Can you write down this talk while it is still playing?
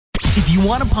If you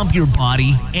want to pump your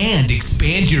body and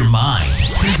expand your mind,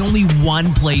 there's only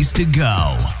one place to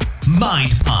go.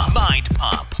 Mind Pump. Mind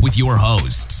Pump with your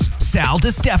hosts, Sal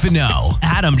DiStefano,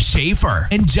 Adam Schaefer,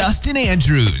 and Justin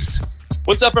Andrews.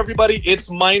 What's up, everybody? It's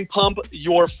Mind Pump,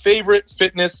 your favorite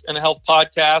fitness and health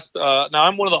podcast. Now,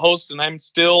 I'm one of the hosts, and I'm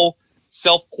still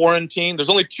self-quarantined. There's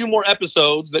only 2 more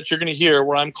episodes that you're going to hear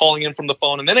where I'm calling in from the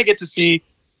phone, and then I get to see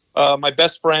my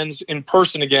best friends in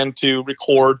person again to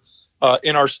record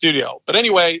in our studio. But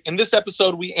anyway, in this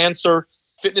episode, we answer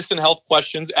fitness and health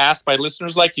questions asked by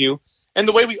listeners like you. And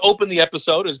the way we open the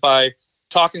episode is by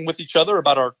talking with each other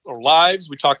about our lives.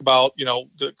 We talk about,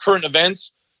 the current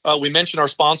events. We mention our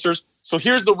sponsors. So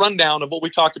here's the rundown of what we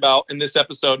talked about in this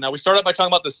episode. Now, we start out by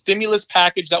talking about the stimulus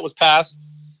package that was passed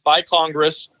by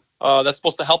Congress that's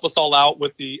supposed to help us all out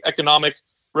with the economic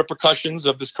repercussions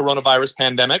of this coronavirus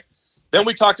pandemic. Then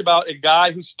we talked about a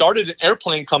guy who started an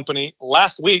airplane company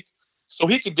last week so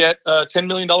he could get a $10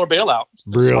 million bailout.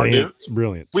 Brilliant.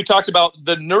 Brilliant. We talked about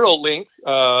the Neuralink.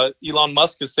 Elon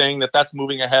Musk is saying that that's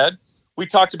moving ahead. We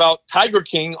talked about Tiger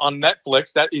King on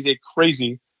Netflix. That is a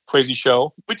crazy, crazy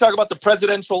show. We talk about the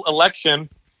presidential election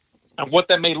and what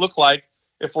that may look like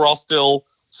if we're all still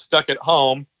stuck at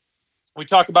home. We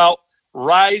talk about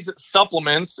Rise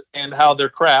supplements and how they're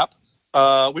crap.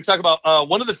 We talk about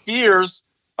one of the fears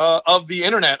of the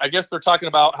internet. I guess they're talking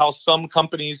about how some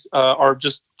companies are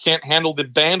just can't handle the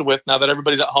bandwidth now that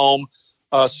everybody's at home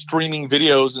streaming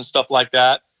videos and stuff like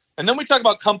that. And then we talk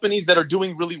about companies that are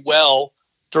doing really well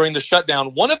during the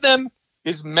shutdown. One of them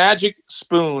is Magic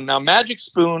Spoon. Now, Magic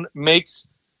Spoon makes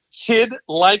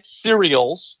kid-like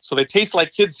cereals, so they taste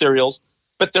like kid cereals,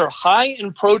 but they're high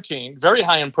in protein, very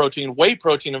high in protein, whey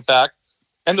protein, in fact,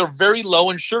 and they're very low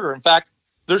in sugar. In fact,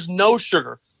 there's no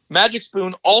sugar. Magic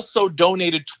Spoon also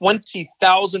donated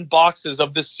 20,000 boxes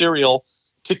of this cereal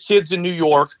to kids in New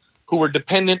York who were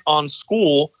dependent on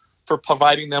school for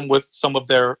providing them with some of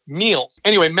their meals.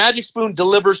 Anyway, Magic Spoon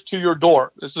delivers to your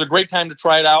door. This is a great time to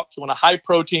try it out. If you want a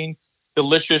high-protein,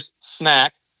 delicious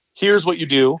snack, here's what you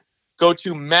do. Go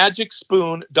to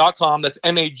magicspoon.com. That's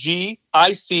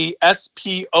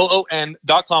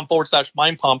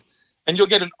MAGICSPOON.com/mindpump, and you'll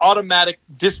get an automatic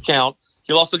discount.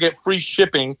 You'll also get free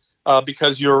shipping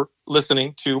because you're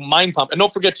listening to Mind Pump. And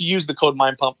don't forget to use the code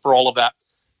Mind Pump for all of that.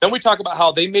 Then we talk about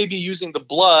how they may be using the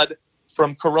blood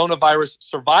from coronavirus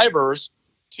survivors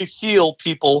to heal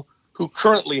people who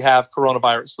currently have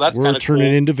coronavirus. So that's kind of cool. We're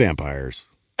turning into vampires.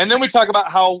 And then we talk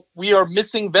about how we are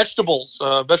missing vegetables.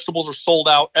 Vegetables are sold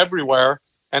out everywhere,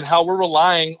 and how we're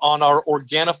relying on our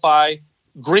Organifi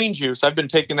Green Juice. I've been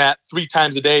taking that 3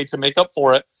 times a day to make up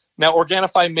for it. Now,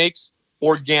 Organifi makes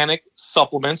organic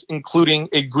supplements, including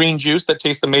a green juice that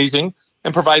tastes amazing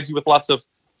and provides you with lots of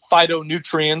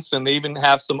phytonutrients, and they even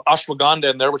have some ashwagandha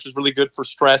in there, which is really good for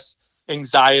stress,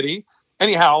 anxiety.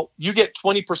 Anyhow, you get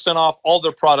 20% off all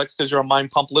their products because you're a Mind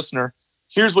Pump listener.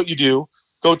 Here's what you do.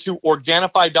 Go to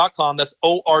Organifi.com. That's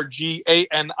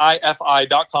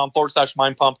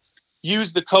ORGANIFI.com/Mind Pump.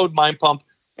 Use the code Mind Pump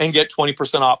and get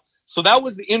 20% off. So that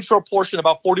was the intro portion,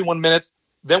 about 41 minutes.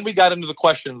 Then we got into the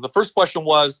questions. The first question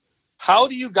was, how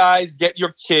do you guys get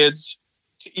your kids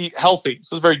to eat healthy?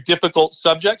 This is a very difficult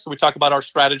subject, so we talk about our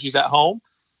strategies at home.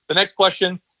 The next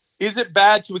question, is it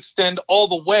bad to extend all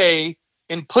the way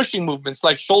in pushing movements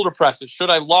like shoulder presses?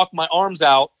 Should I lock my arms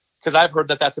out? Because I've heard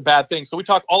that that's a bad thing. So we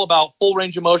talk all about full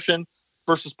range of motion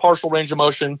versus partial range of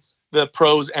motion, the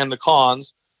pros and the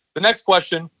cons. The next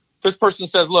question, this person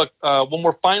says, look, when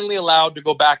we're finally allowed to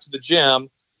go back to the gym,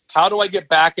 how do I get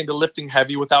back into lifting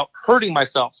heavy without hurting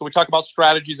myself? So we talk about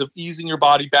strategies of easing your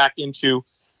body back into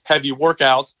heavy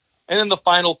workouts. And then the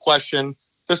final question,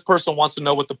 this person wants to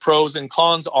know what the pros and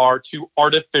cons are to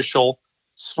artificial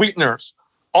sweeteners.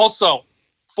 Also,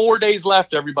 4 days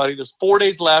left, everybody. There's 4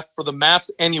 days left for the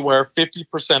MAPS Anywhere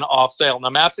 50% off sale. Now,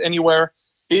 MAPS Anywhere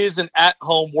is an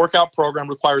at-home workout program,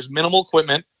 requires minimal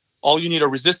equipment. All you need are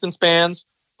resistance bands,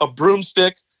 a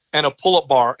broomstick, and a pull-up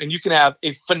bar. And you can have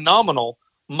a phenomenal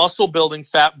muscle-building,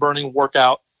 fat-burning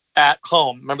workout at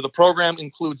home. Remember, the program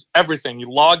includes everything.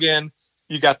 You log in,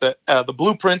 you got the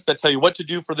blueprints that tell you what to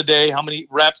do for the day, how many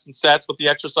reps and sets, what the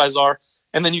exercises are,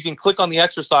 and then you can click on the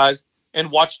exercise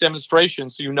and watch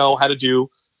demonstrations so you know how to do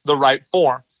the right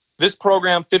form. This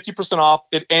program, 50% off.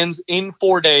 It ends in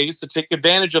 4 days. To take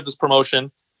advantage of this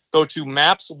promotion, go to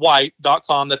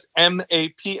mapswhite.com. That's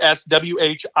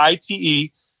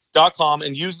MAPSWHITE.com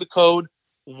and use the code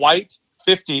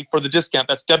WHITE50 for the discount.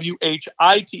 That's WHITE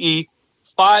 50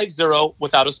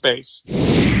 without a space.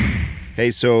 Hey,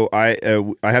 so I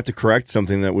have to correct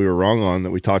something that we were wrong on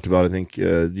that we talked about, I think,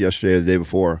 yesterday or the day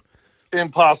before.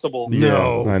 Impossible.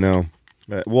 No. Yeah, I know.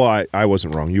 Well, I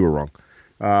wasn't wrong. You were wrong.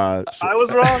 I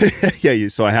was wrong. Yeah,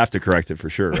 so I have to correct it for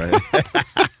sure, right?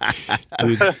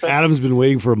 Dude, Adam's been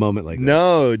waiting for a moment like this.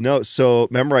 No. So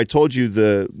remember, I told you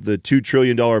the $2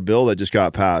 trillion bill that just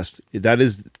got passed. That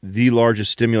is the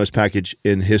largest stimulus package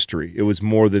in history. It was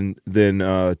more than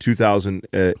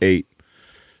 2008.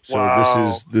 So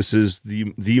Wow. this is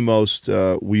the most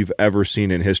we've ever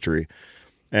seen in history.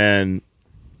 And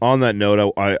on that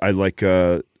note, I like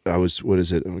what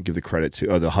is it? I'm gonna give the credit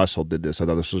to The Hustle did this. I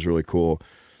thought this was really cool.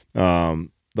 The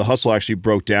Hustle actually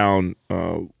broke down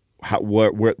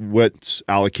what's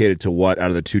allocated to what out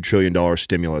of the $2 trillion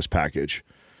stimulus package.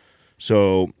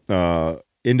 So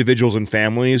individuals and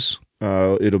families,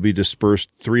 it'll be dispersed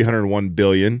 $301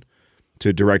 billion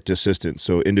to direct assistance.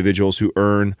 So individuals who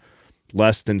earn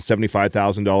less than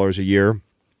 $75,000 a year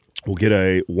will get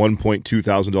a $1.2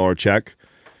 thousand check.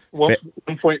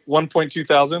 1.2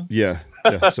 thousand. Yeah,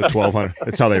 so 1,200.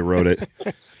 That's how they wrote it.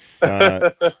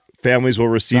 Families will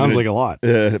receive. Sounds like a lot.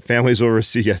 Families will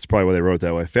receive. Yeah, that's probably why they wrote it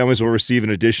that way. Families will receive an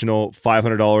additional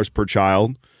 $500 per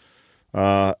child.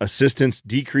 Assistance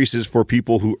decreases for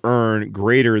people who earn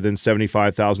greater than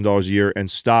 $75,000 a year and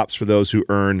stops for those who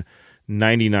earn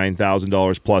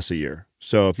 $99,000 plus a year.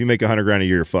 So if you make $100,000 a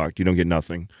year, you're fucked. You don't get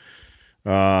nothing.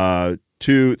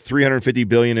 $350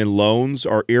 billion in loans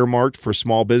are earmarked for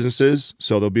small businesses,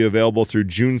 so they'll be available through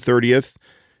June 30th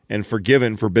and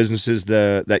forgiven for businesses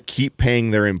that keep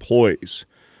paying their employees.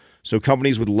 So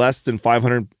companies with less than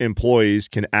 500 employees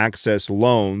can access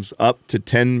loans up to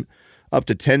 $10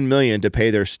 million to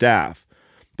pay their staff.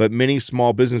 But many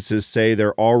small businesses say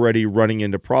they're already running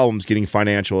into problems getting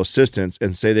financial assistance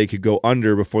and say they could go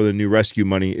under before the new rescue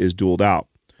money is doled out.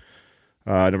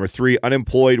 Number 3,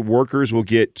 unemployed workers will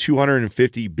get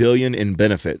 $250 billion in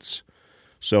benefits.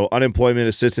 So unemployment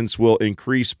assistance will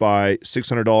increase by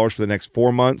 $600 for the next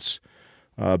 4 months.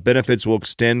 Benefits will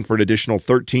extend for an additional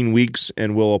 13 weeks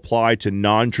and will apply to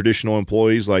non-traditional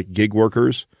employees like gig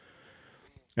workers.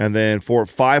 And then for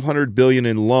 $500 billion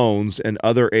in loans and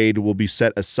other aid will be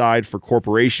set aside for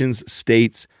corporations,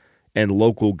 states, and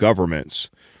local governments.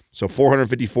 So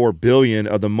 $454 billion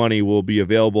of the money will be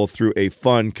available through a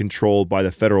fund controlled by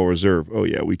the Federal Reserve. Oh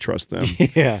yeah, we trust them.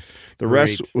 Yeah. The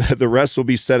rest will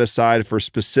be set aside for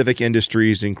specific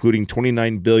industries, including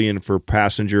 $29 billion for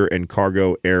passenger and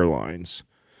cargo airlines.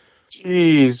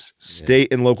 Jeez.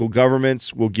 State and local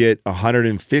governments will get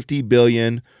 $150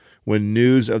 billion. When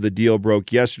news of the deal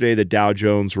broke yesterday, the Dow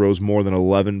Jones rose more than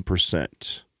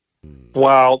 11%.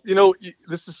 Wow. You know,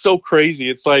 this is so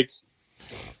crazy. It's like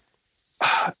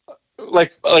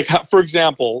for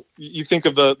example, you think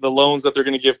of the loans that they're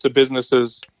going to give to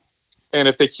businesses, and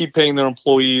if they keep paying their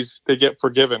employees, they get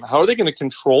forgiven. How are they going to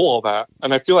control all that?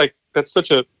 And I feel like that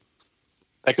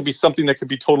could be something that could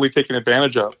be totally taken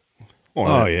advantage of.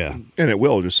 Yeah, and it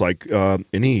will, just like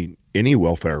any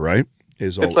welfare, right?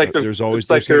 There's going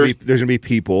to be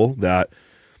people that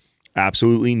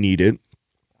absolutely need it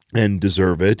and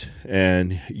deserve it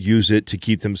and use it to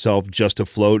keep themselves just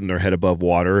afloat and their head above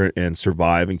water and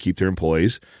survive and keep their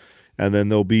employees. And then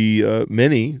there'll be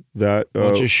many that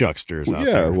bunch of shucksters out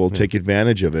there. Will take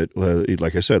advantage of it.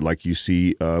 Like I said, like you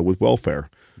see with welfare.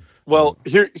 Well,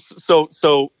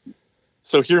 so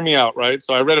hear me out, right?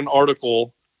 So I read an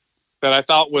article that I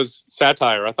thought was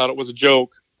satire. I thought it was a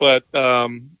joke, but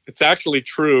it's actually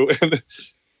true.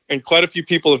 And quite a few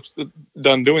people have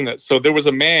done doing that. So there was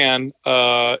a man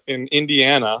in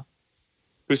Indiana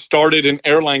who started an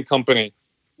airline company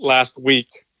last week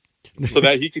so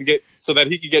that he could get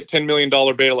 $10 million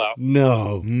bailout.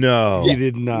 No, he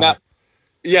did not.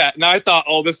 Now I thought,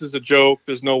 oh, this is a joke.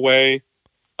 There's no way.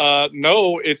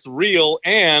 No, it's real,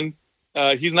 and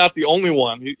he's not the only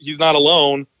one. He's not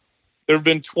alone. There have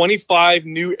been 25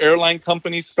 new airline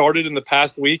companies started in the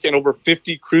past week, and over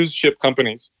 50 cruise ship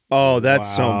companies. Oh, that's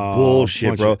some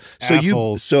bullshit, bro. So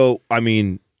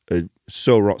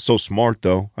smart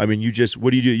though. I mean,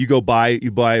 what do? You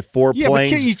buy 4 planes. Yeah, but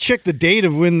can't you check the date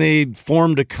of when they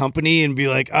formed a company and be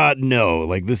like, no,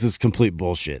 like this is complete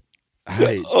bullshit.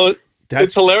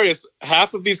 It's hilarious.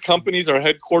 Half of these companies are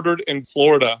headquartered in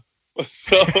Florida,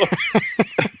 so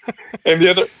and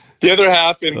the other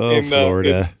half in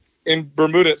Florida. In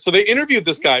Bermuda. So they interviewed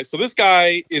this guy. So this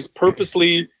guy is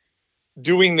purposely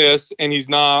doing this, and he's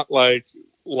not like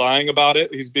lying about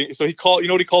it. He called. You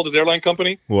know what he called his airline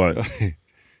company? What?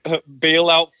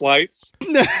 Bailout flights.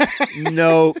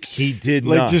 No, he did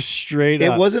not. Like just straight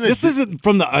up. It wasn't. This isn't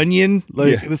from The Onion.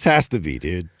 Like this has to be,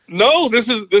 dude. No,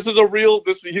 this is a real.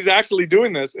 He's actually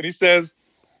doing this, and he says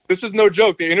this is no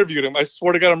joke. They interviewed him. I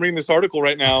swear to God, I'm reading this article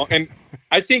right now, and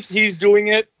I think he's doing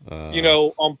it,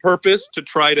 on purpose to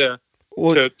try to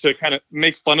to kind of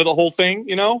make fun of the whole thing,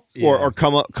 you know, or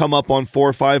come up on 4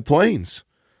 or 5 planes.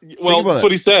 Well, that's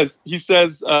what he says. He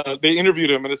says they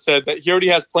interviewed him, and it said that he already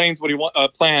has plans. What he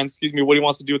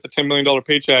wants to do with the $10 million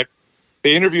paycheck.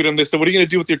 They interviewed him. They said, "What are you going to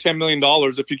do with your $10 million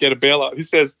if you get a bailout?" He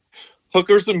says,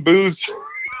 "Hookers and booze."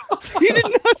 He did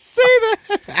not say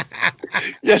that.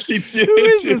 Yes, he did. Who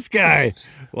is this guy?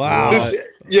 Wow.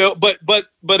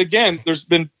 But again, there's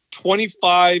been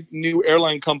 25 new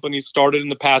airline companies started in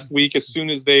the past week. As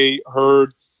soon as they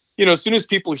heard. As soon as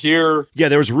people hear,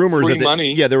 there was rumors free that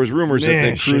money. There was rumors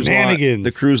that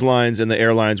the cruise lines and the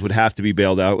airlines would have to be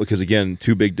bailed out because, again,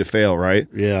 too big to fail, right?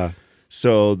 Yeah.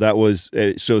 So that was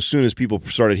as soon as people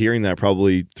started hearing that,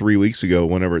 probably 3 weeks ago,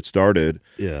 whenever it started.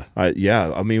 Yeah.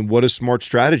 I mean, what a smart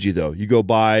strategy, though. You go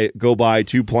buy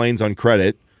 2 planes on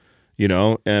credit,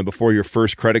 and before your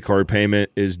first credit card payment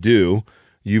is due,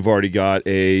 you've already got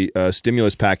a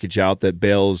stimulus package out that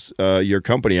bails your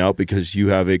company out because you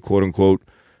have a quote unquote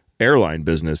airline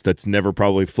business that's never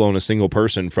probably flown a single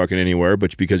person fucking anywhere,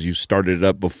 but because you started it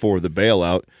up before the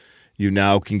bailout, you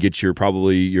now can get your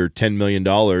 $10 million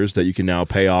that you can now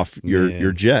pay off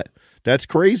your jet. That's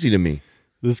crazy to me.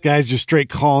 This guy's just straight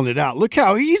calling it out. Look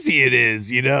how easy it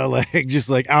is, just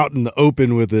like out in the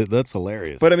open with it. That's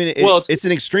hilarious. But I mean, it's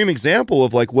an extreme example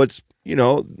of like what's,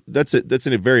 that's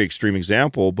a very extreme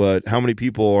example, but how many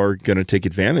people are going to take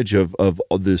advantage of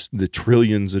the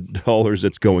trillions of dollars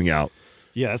that's going out?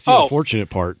 Yeah, that's the unfortunate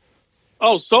part.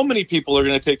 Oh, so many people are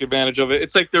going to take advantage of it.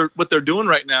 It's like what they're doing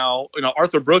right now.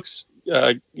 Arthur Brooks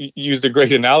used a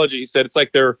great analogy. He said it's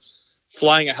like they're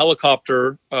flying a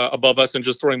helicopter above us and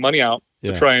just throwing money out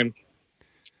to try and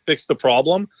fix the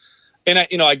problem. And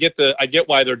I get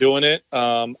why they're doing it.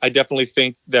 I definitely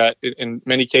think that in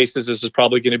many cases this is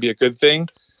probably going to be a good thing.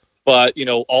 But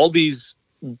all these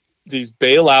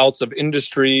bailouts of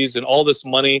industries and all this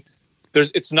money,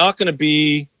 it's not going to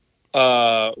be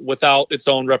without its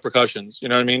own repercussions. You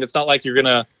know what I mean? It's not like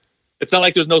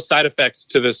there's no side effects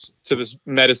to this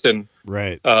medicine,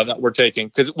 right? That we're taking.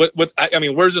 Because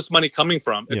where's this money coming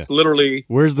from? It's literally,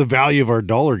 where's the value of our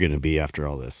dollar going to be after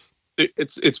all this?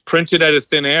 It's printed out of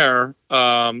thin air.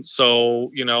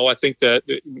 So I think that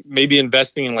maybe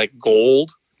investing in like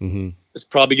gold is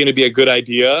probably going to be a good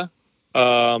idea.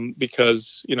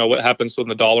 Because what happens when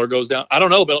the dollar goes down? I don't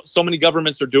know, but so many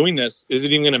governments are doing this. Is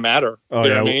it even going to matter? Oh,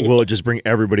 yeah. Will it just bring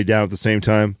everybody down at the same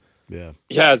time? Yeah.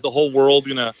 Yeah. Is the whole world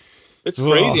it's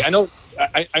crazy. I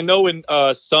know in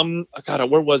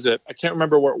where was it? I can't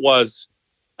remember where it was.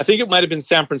 I think it might've been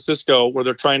San Francisco where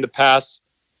they're trying to pass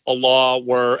a law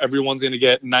where everyone's going to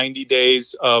get 90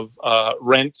 days of,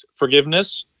 rent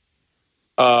forgiveness.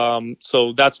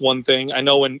 So that's one thing. I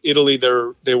know in Italy,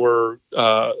 they were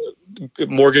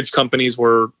mortgage companies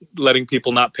were letting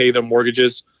people not pay their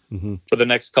mortgages for the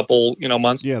next couple,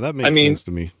 months. Yeah, that makes sense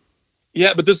to me.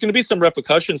 Yeah, but there's going to be some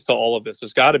repercussions to all of this.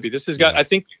 There's got to be. This has got. I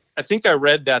think I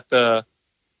read that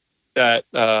that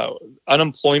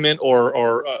unemployment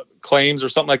or claims or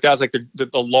something like that is like the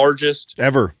largest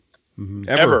ever.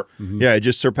 Ever. Yeah, it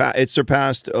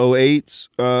surpassed 08's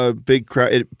big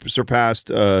crash. It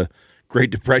surpassed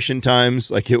Great Depression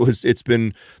times. Like it's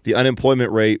been, the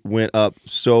unemployment rate went up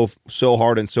so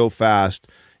hard and so fast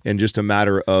in just a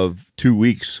matter of 2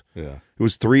 weeks. Yeah. It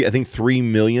was 3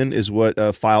 million is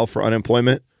what filed for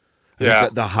unemployment. I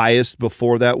think the highest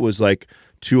before that was like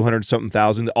 200 something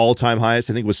thousand. The all-time highest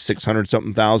I think was 600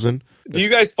 something thousand. Do you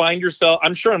guys find yourself,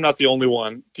 I'm sure I'm not the only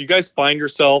one, do you guys find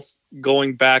yourself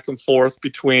going back and forth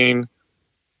between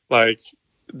like,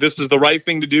 this is the right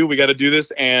thing to do, we got to do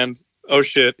this, and oh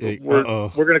shit, we're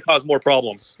going to cause more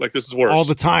problems. Like, this is worse. All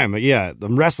the time. Yeah.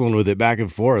 I'm wrestling with it back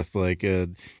and forth. Like,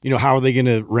 how are they going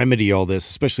to remedy all this,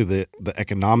 especially the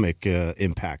economic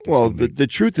impact? Well, the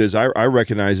truth is, I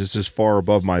recognize this is far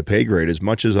above my pay grade as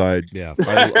much as I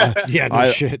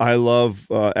love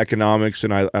economics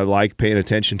and I like paying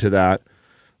attention to that.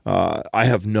 I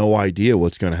have no idea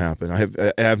what's going to happen. I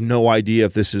have no idea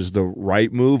if this is the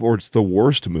right move or it's the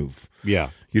worst move. Yeah.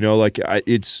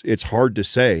 It's hard to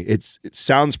say. It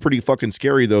sounds pretty fucking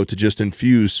scary though to just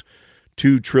infuse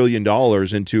 $2 trillion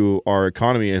into our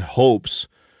economy in hopes,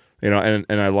 and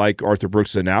I like Arthur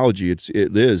Brooks' analogy. It's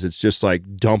just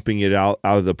like dumping it out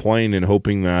of the plane and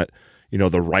hoping that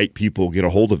the right people get a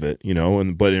hold of it,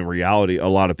 but in reality, a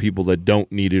lot of people that don't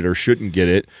need it or shouldn't get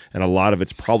it, and a lot of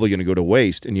it's probably going to go to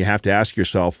waste. And you have to ask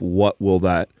yourself, what will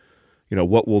the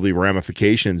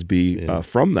ramifications be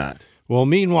from that? Well,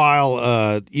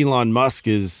 meanwhile, Elon Musk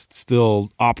is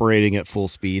still operating at full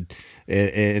speed,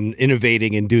 and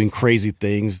innovating and doing crazy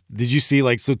things. Did you see,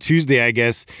 like, so Tuesday, I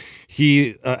guess,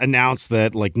 he announced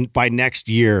that, like, by next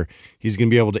year, he's going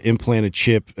to be able to implant a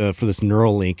chip for this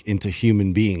Neuralink into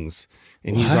human beings.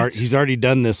 And he's already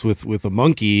done this with a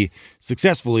monkey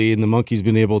successfully, and the monkey's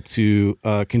been able to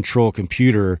control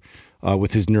computer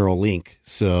with his Neuralink.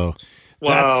 So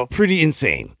that's pretty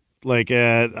insane. Like,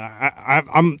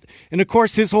 I'm, and of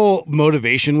course, his whole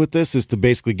motivation with this is to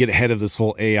basically get ahead of this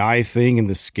whole AI thing and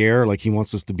the scare. Like, he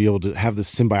wants us to be able to have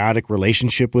this symbiotic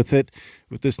relationship with it,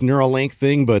 with this Neuralink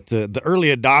thing. But the early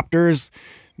adopters,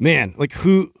 man, like,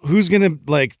 who's gonna,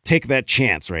 like, take that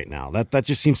chance right now? That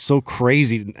just seems so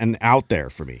crazy and out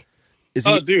there for me.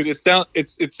 Dude,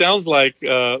 it sounds like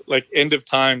end of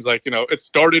times. Like, it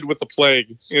started with the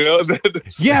plague.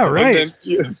 Yeah, right.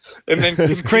 And then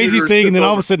this crazy thing, and then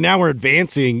all of a sudden now we're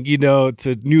advancing,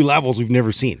 to new levels we've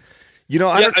never seen.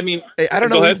 I don't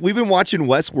know. We've been watching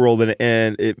Westworld,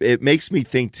 and it makes me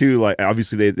think too. Like,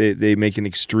 obviously they make an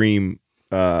extreme,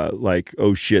 like,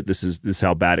 oh shit, this is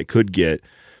how bad it could get.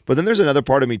 But then there's another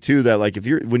part of me too that, like,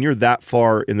 when you're that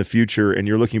far in the future and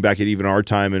you're looking back at even our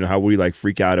time and how we, like,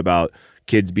 freak out about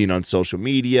kids being on social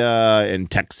media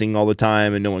and texting all the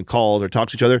time and no one calls or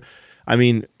talks to each other. I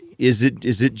mean, is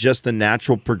it just the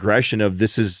natural progression of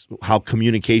this is how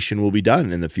communication will be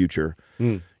done in the future?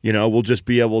 We'll just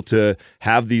be able to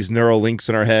have these neural links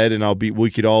in our head, and we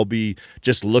could all be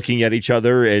just looking at each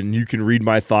other, and you can read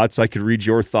my thoughts, I could read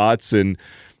your thoughts, and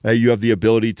you have the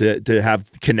ability to have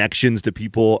connections to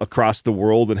people across the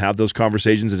world and have those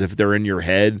conversations as if they're in your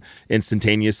head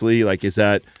instantaneously. Like, is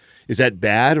that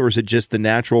bad, or is it just the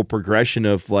natural progression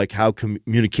of, like, how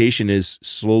communication is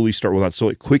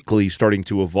quickly starting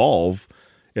to evolve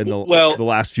in the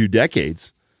last few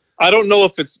decades? I don't know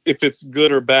if it's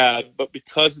good or bad, but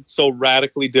because it's so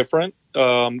radically different,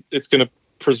 it's going to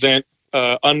present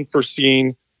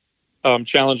unforeseen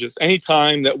challenges.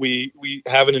 Anytime that we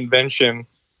have an invention.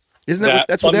 Isn't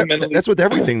that's with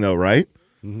everything though, right?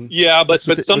 Mm-hmm. Yeah, but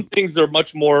some things are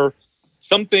much more.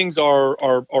 Some things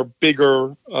are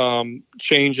bigger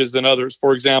changes than others.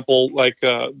 For example, like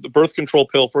the birth control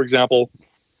pill, for example,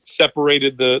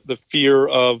 separated the fear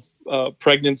of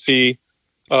pregnancy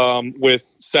with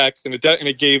sex, and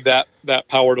it gave that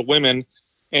power to women.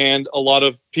 And a lot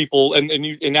of people,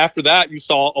 and after that, you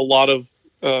saw a lot of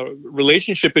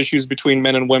relationship issues between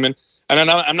men and women. And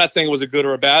I'm not saying it was a good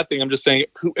or a bad thing. I'm just saying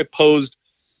it posed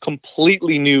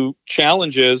completely new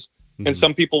challenges. Mm-hmm. And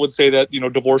some people would say that,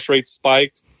 divorce rates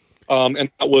spiked.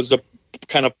 And that was a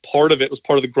kind of part of it. It was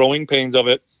part of the growing pains of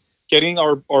it. Getting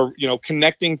our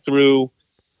connecting through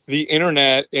the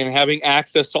internet and having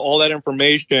access to all that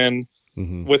information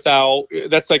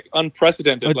that's like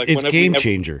unprecedented. Like, it's game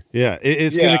changer. Yeah.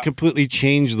 It's going to completely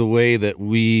change the way that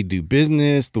we do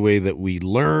business, the way that we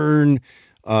learn,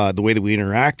 the way that we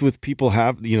interact with people,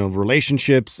 have,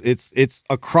 relationships. It's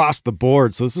across the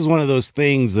board. So this is one of those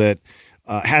things that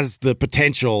has the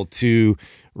potential to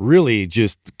really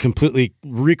just completely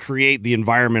recreate the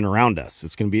environment around us.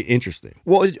 It's going to be interesting.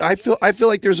 Well, I feel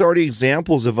like there's already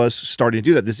examples of us starting to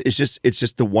do that. It's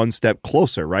just the one step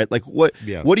closer, right? Like, what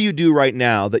do you do right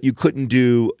now that you couldn't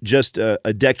do just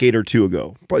a decade or two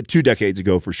ago, probably 2 decades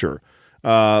ago for sure?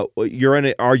 You're in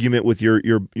an argument with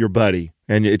your buddy,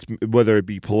 and it's whether it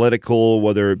be political,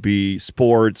 whether it be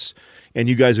sports, and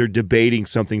you guys are debating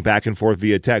something back and forth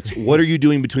via text. What are you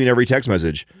doing between every text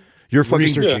message? You're fucking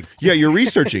researching. Yeah, you're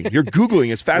researching. You're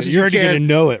Googling as fast as you can. You're already going to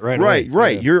know it, right?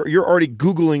 Right. Yeah. You're already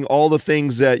Googling all the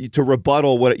things to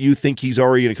rebuttal what you think he's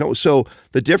already going to come with. So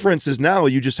the difference is now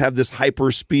you just have this hyper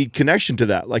speed connection to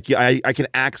that. Like, I can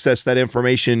access that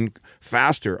information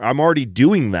faster. I'm already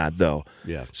doing that though.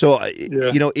 Yeah. So,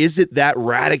 is it that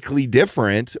radically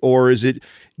different, or is it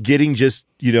getting just,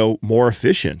 more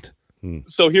efficient?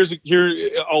 So here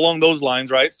along those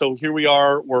lines, right? So here we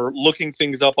are, we're looking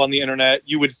things up on the internet.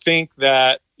 You would think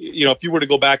that, if you were to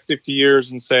go back 50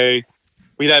 years and say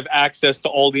we'd have access to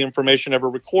all the information ever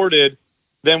recorded,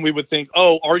 then we would think,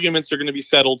 oh, arguments are going to be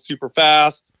settled super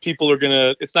fast.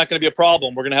 It's not going to be a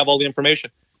problem. We're going to have all the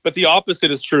information. But the opposite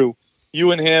is true.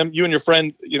 You and your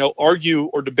friend, argue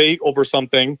or debate over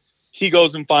something. He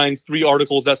goes and finds 3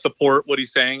 articles that support what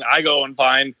he's saying. I go and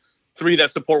find 3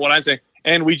 that support what I'm saying.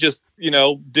 And we just,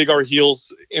 dig our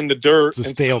heels in the dirt. It's a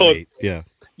stalemate.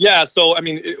 Yeah. So, I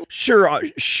mean, sure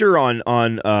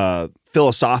on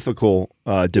philosophical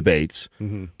debates,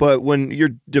 but when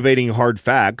you're debating hard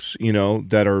facts,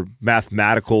 that are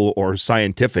mathematical or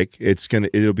scientific,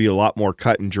 it'll be a lot more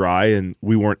cut and dry, and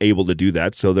we weren't able to do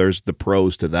that. So there's the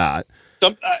pros to that.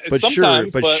 But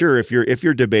sure, if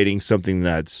you're debating something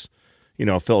that's,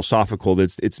 philosophical.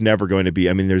 It's never going to be.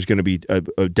 I mean, there's going to be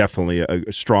definitely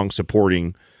a strong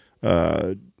supporting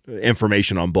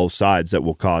information on both sides that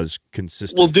will cause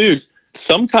consistent. Well, dude,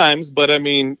 sometimes, but I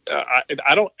mean,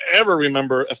 I don't ever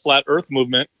remember a flat Earth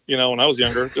movement. When I was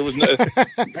younger, there was no.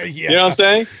 You know what I'm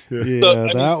saying? Yeah, so,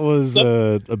 that was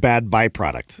a bad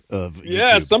byproduct of.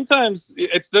 Yeah, YouTube. sometimes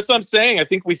that's what I'm saying. I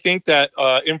think we think that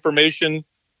information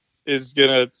is going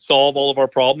to solve all of our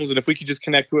problems, and if we could just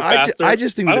connect to it faster, I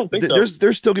just think I don't think so.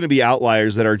 there's still going to be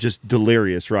outliers that are just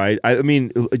delirious, right? I mean,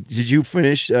 did you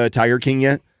finish Tiger King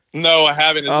yet? No, I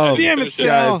haven't. Oh, damn it, Sal.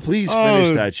 Sal. Please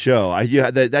finish that show.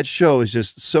 That show is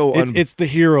just so it's the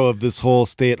hero of this whole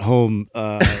stay-at-home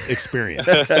experience.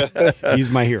 He's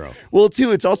my hero. Well,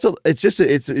 too, it's also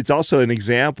an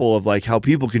example of like how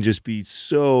people can just be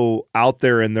so out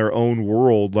there in their own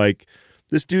world. Like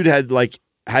this dude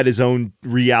had his own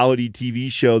reality TV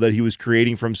show that he was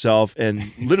creating for himself and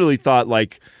literally thought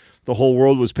like the whole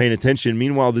world was paying attention.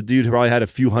 Meanwhile, the dude probably had a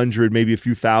few hundred, maybe a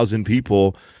few thousand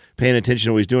people paying attention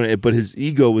to what he's doing, but his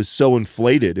ego was so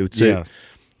inflated.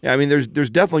 I mean, there's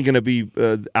definitely going to be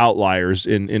outliers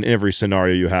in every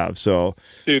scenario you have. So,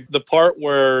 dude, the part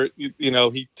where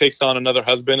he takes on another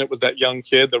husband, it was that young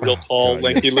kid, the real tall,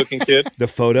 lanky-looking kid. The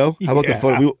photo? How about the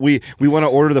photo? We want to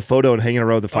order the photo and hang it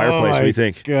around the fireplace. What do you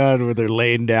think? God, where they're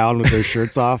laying down with their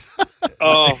shirts off.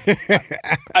 Oh,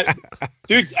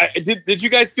 did you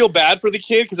guys feel bad for the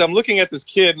kid? Because I'm looking at this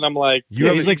kid and I'm like,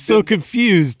 he's like so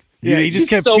confused. Yeah, he just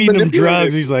kept feeding him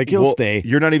drugs. He's like, he'll stay.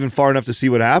 You're not even far enough to see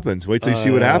what happens. Wait till you see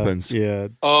what happens. Yeah.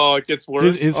 Oh, it gets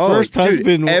worse. His first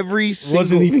husband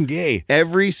wasn't even gay.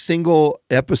 Every single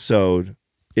episode,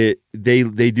 they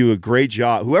do a great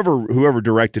job. Whoever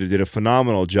directed it did a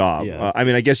phenomenal job. Yeah. I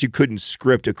mean, I guess you couldn't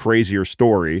script a crazier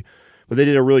story, but they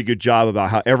did a really good job about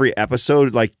how every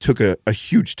episode took a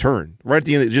huge turn. Right at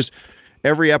the end,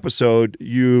 every episode,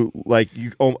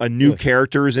 a new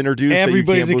character is introduced.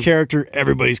 Everybody's a character.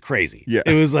 Everybody's crazy. Yeah.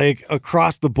 It was like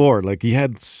across the board. Like he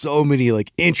had so many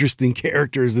interesting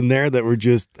characters in there that were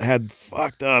just had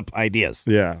fucked up ideas.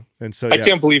 Yeah. And so I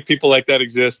can't believe people like that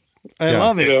exist. I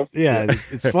love it. Yeah,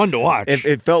 it's fun to watch.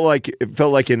 It felt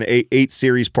like an eight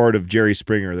series part of Jerry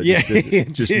Springer that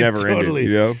just never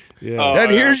ended. Yeah.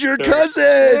 And here's your cousin.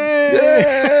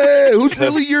 Hey, who's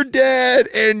really your dad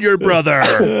and your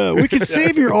brother. We can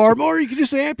save your arm, or you can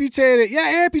just amputate it. Yeah,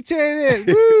 amputate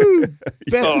it. Woo!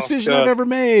 Best decision I've ever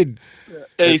made.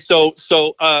 Hey, so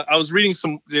I was reading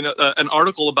an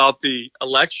article about the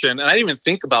election, and I didn't even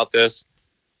think about this.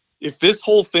 If this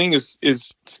whole thing is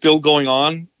still going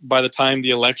on by the time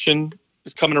the election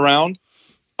is coming around,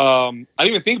 I didn't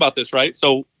even think about this, right?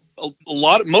 So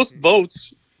most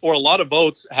votes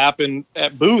happen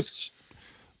at booths.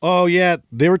 Oh yeah,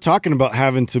 they were talking about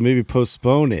having to maybe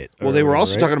postpone it. Well, they were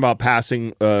also talking about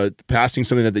passing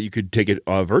something that you could take it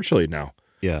virtually now.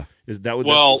 Yeah,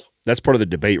 that's part of the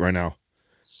debate right now.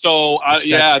 So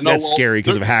that's scary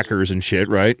because of hackers and shit,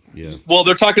 right? Yeah. Well,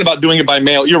 they're talking about doing it by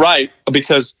mail. You're right,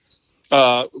 because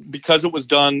it was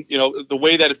done, the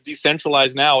way that it's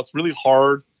decentralized now, it's really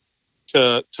hard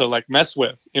to mess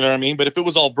with, you know what I mean? But if it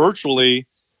was all virtually,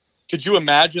 could you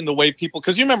imagine the way people,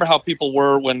 because you remember how people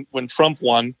were when Trump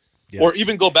won, or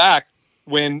even go back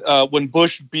when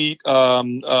Bush beat,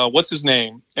 what's his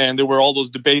name? And there were all those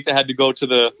debates that had to go to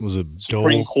the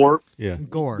Supreme Court. Yeah.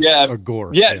 Gore. Yeah. Or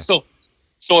Gore. Yeah. So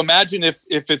imagine if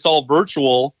it's all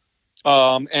virtual,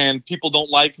 and people don't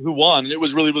like who won, and it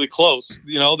was really, really close.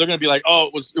 They're going to be like, oh,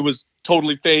 it was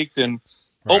totally faked, and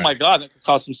oh my God, that could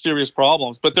cause some serious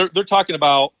problems. But they're talking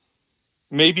about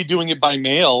maybe doing it by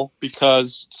mail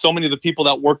because so many of the people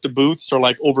that work the booths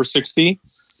are over 60.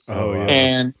 Oh yeah.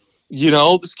 And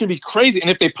this can be crazy. And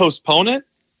if they postpone it,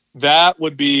 that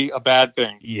would be a bad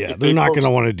thing. Yeah, they're not going to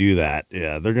want to do that.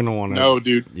 Yeah, they're going to want to. No,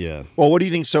 dude. Yeah. Well, what do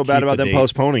you think's so bad about them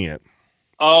postponing it?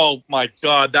 Oh my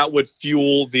God, that would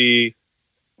fuel the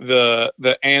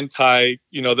anti,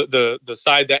 the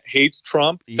side that hates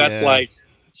Trump. That's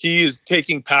he is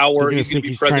taking power. He's going to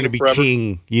be trying to be forever.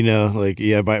 king,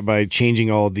 by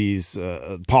changing all these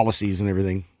policies and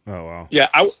everything. Oh wow. Yeah,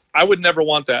 I would never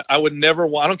want that. I would never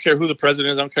want. I don't care who the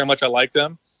president is. I don't care how much I like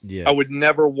them. Yeah. I would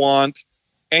never want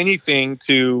anything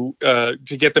to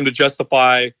get them to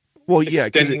justify. Well, yeah,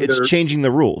 because it's changing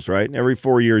the rules, right? Every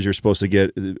 4 years, you're supposed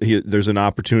to there's an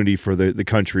opportunity for the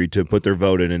country to put their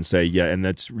vote in and say,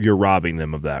 and you're robbing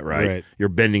them of that, right? You're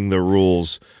bending the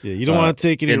rules. Yeah, you don't want to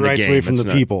take any rights away from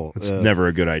the people. It's never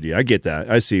a good idea. I get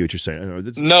that. I see what you're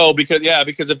saying. No, because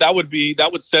if that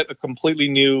would set a completely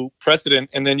new precedent,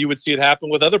 and then you would see it happen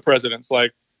with other presidents,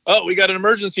 like, oh, we got an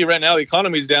emergency right now, the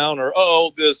economy's down, or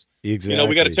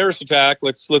we got a terrorist attack.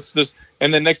 Let's this,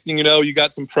 and then next thing you know, you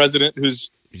got some president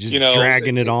who's Just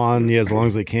dragging it on as long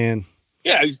as they can.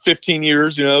 Yeah, he's 15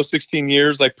 years, 16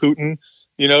 years, like Putin,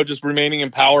 just remaining in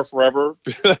power forever.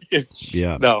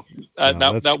 Yeah. No,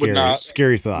 that scary. would not.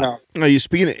 Scary thought. No. You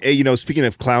speaking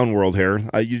of clown world here,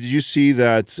 did you see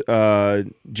that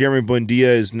Jeremy Buendia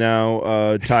is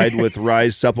now tied with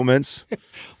Rise Supplements?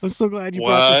 I'm so glad you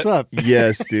brought this up.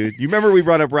 Yes, dude. You remember we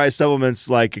brought up Rise Supplements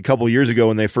like a couple years ago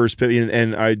when they first pivoted,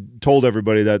 and I told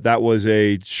everybody that was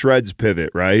a Shreds pivot,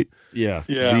 right? Yeah.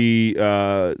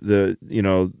 The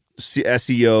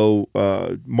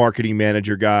SEO marketing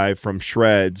manager guy from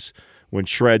Shreds, when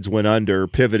Shreds went under,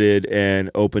 pivoted and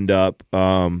opened up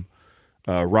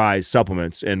Rise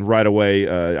Supplements, and right away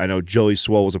I know Joey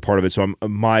Swole was a part of it, so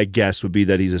my guess would be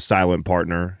that he's a silent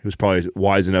partner who's probably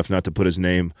wise enough not to put his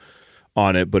name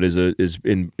on it, but is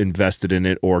invested in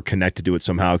it or connected to it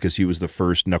somehow because he was the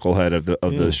first knucklehead of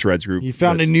the Shreds group. You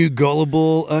found a new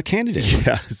gullible candidate.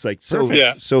 Yeah, it's like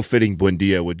so fitting.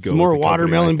 Buendia would go some more with a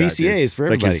company watermelon like that, BCAs for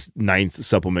everybody. Like his 9th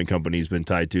supplement company he's been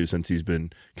tied to since he's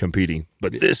been competing.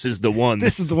 But this is the one.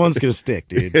 This is the one's gonna stick,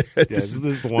 dude. This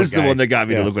is the one. This is the one that got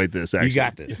me to look like this. Actually, you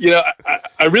got this.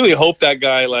 I really hope that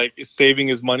guy is saving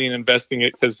his money and investing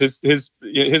it, because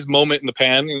his moment in the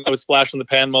pan, his flash in the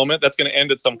pan moment, that's going to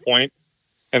end at some point.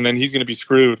 And then he's going to be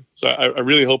screwed. So I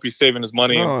really hope he's saving his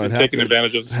money and taking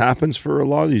advantage of it. It happens for a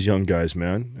lot of these young guys,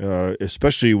 man,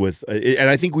 especially with and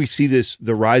I think we see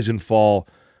the rise and fall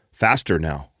faster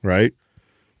now, right?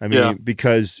 I mean,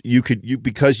 because you can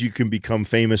become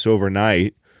famous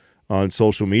overnight on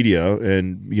social media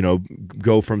and,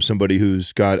 go from somebody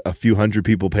who's got a few hundred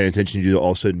people paying attention to you to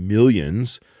all of a sudden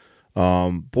millions.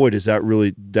 Boy, does that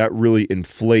really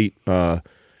inflate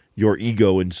your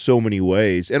ego in so many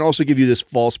ways, and also give you this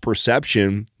false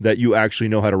perception that you actually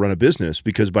know how to run a business,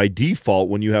 because by default,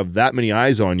 when you have that many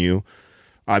eyes on you,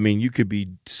 I mean, you could be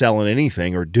selling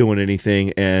anything or doing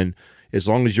anything, and as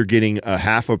long as you're getting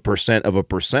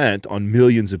 0.5% on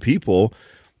millions of people,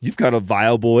 you've got a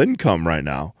viable income right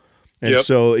now. And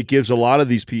so it gives a lot of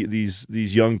these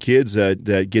young kids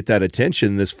that get that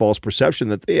attention, this false perception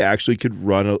that they actually could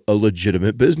run a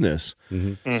legitimate business.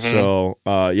 Mm-hmm. Mm-hmm. So,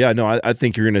 I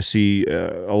think you're going to see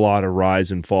a lot of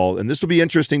rise and fall. And this will be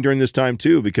interesting during this time,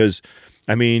 too, because,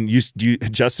 I mean,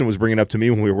 Justin was bringing up to me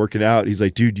when we were working out. He's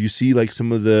like, dude, do you see like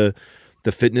some of the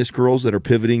fitness girls that are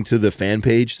pivoting to the fan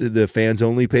page, the fans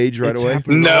only page right away?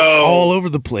 No. All over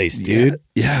the place, dude.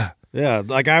 Yeah.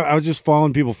 Like I was just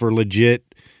following people for legit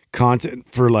content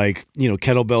for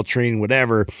kettlebell training,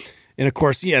 whatever. And of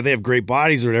course, they have great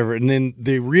bodies or whatever. And then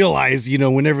they realize,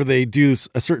 whenever they do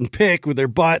a certain pick with their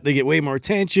butt, they get way more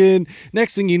attention.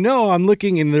 Next thing you know, I'm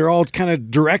looking and they're all kind of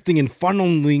directing and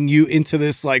funneling you into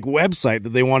this website that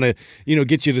they want to,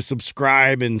 get you to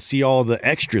subscribe and see all the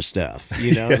extra stuff,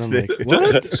 And I'm like,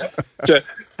 what?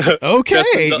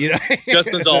 Okay.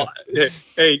 Justin's all,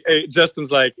 hey,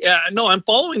 Justin's like, no, I'm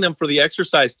following them for the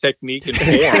exercise technique and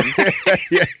form.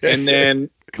 And then,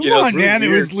 come on, man,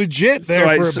 weird. It was legit there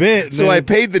for a bit. So I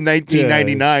paid the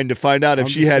 $19.99 to find out if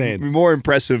she had more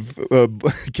impressive kettlebell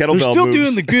moves. They're still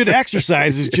doing the good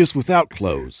exercises, just without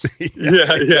clothes. Yeah,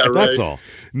 right. That's all.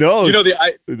 No, the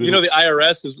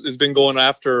IRS has been going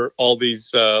after all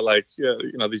these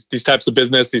these types of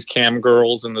business, these cam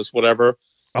girls and this whatever.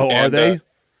 Oh, are they?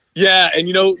 And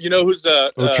you know who's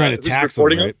trying to tax them,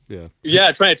 right?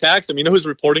 Yeah, trying to tax them. You know who's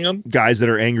reporting them? Guys that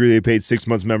are angry they paid 6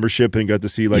 months membership and got to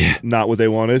see not what they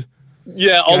wanted.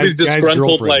 Yeah, all these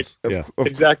disgruntled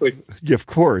exactly. Yeah, of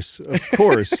course.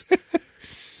 Who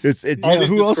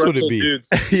else would it be? Dudes.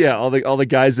 Yeah, all the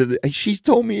guys that she's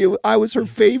told me I was her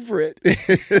favorite.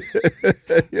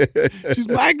 She's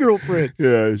my girlfriend.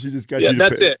 Yeah, she just got you. To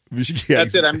That's pay. it.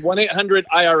 That's it. I'm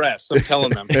 1-800-IRS. I'm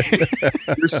telling them,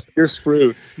 you're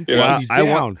screwed. I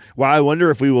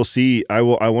wonder if we will see. I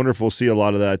wonder if we'll see a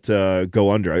lot of that go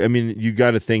under. I mean, you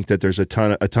got to think that there's a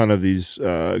ton of these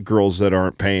girls that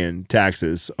aren't paying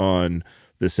taxes on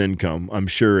this income. I'm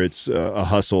sure it's a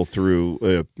hustle through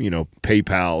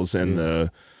PayPal's and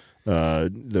the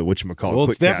whatchamacallit. Well,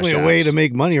 it's definitely a way to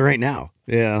make money right now.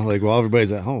 Yeah, while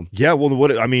everybody's at home. Yeah, well,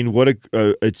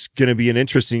 it's going to be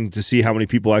interesting to see how many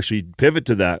people actually pivot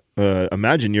to that.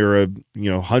 Imagine you're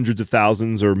hundreds of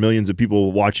thousands or millions of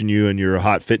people watching you, and you're a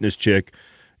hot fitness chick,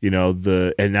 and now all of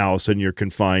a sudden you're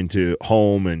confined to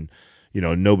home, and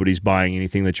nobody's buying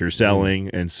anything that you're selling,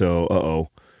 and so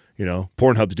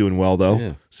Pornhub's doing well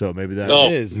though, so maybe that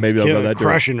is. Maybe they'll go that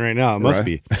crushing right now. It must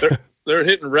be. They're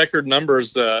hitting record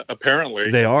numbers.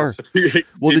 Apparently, they are.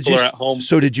 Well, people are at home.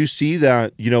 So did you see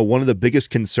that? One of the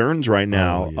biggest concerns right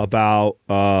now about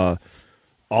all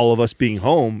of us being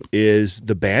home is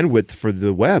the bandwidth for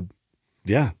the web.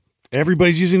 Yeah.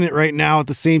 Everybody's using it right now at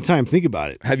the same time. Think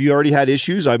about it. Have you already had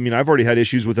issues? I mean, I've already had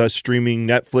issues with us streaming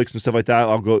Netflix and stuff like that.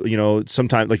 I'll go,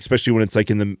 sometimes, like, especially when it's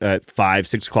like at 5,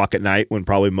 6 o'clock at night when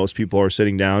probably most people are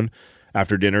sitting down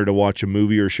after dinner to watch a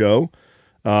movie or show.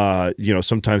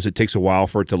 Sometimes it takes a while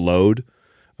for it to load.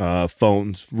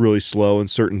 Phones really slow in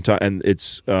certain time, and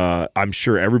it's I'm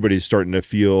sure everybody's starting to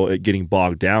feel it getting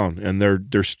bogged down, and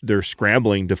they're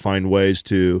scrambling to find ways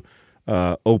to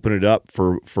open it up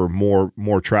for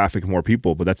more traffic, more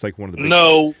people. But that's like one of the big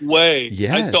no way.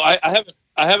 Yes.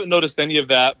 I haven't noticed any of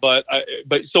that, but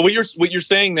so what you're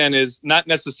saying then is not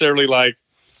necessarily like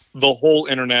the whole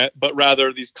internet, but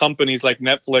rather these companies like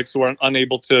Netflix who are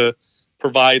unable to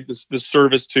provide this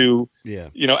service to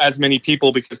as many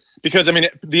people because I mean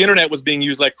the internet was being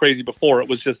used like crazy before. It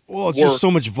was just just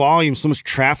so much volume, so much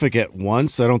traffic at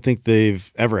once. I don't think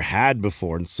they've ever had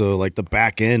before, and so like the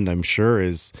back end, I'm sure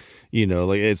is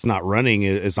like it's not running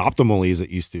as optimally as it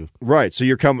used to. Right. So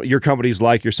your companies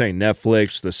like you're saying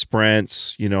Netflix, the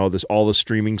Sprints, all the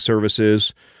streaming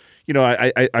services.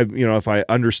 I if I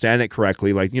understand it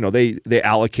correctly, like, they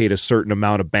allocate a certain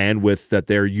amount of bandwidth that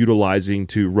they're utilizing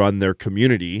to run their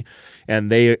community,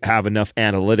 and they have enough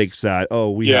analytics that,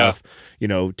 we have,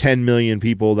 10 million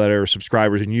people that are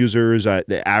subscribers and users at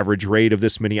the average rate of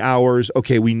this many hours.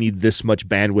 Okay, we need this much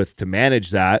bandwidth to manage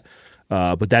that.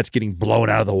 But that's getting blown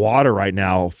out of the water right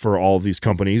now for all of these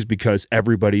companies because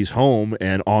everybody's home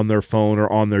and on their phone or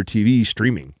on their TV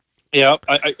streaming. Yeah,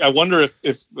 I wonder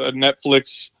if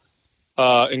Netflix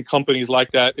and companies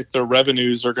like that, if their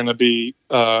revenues are going to be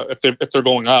if they're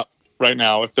going up right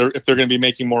now, if they're going to be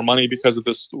making more money because of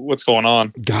this, what's going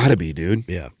on? Gotta be, dude.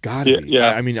 Yeah, gotta be. Yeah.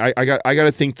 I mean, I got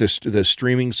to think the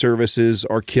streaming services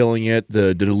are killing it.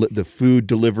 The food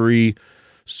delivery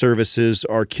services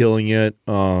are killing it.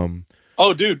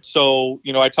 Oh, dude. So,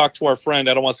 I talked to our friend,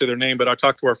 I don't want to say their name, but I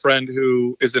talked to our friend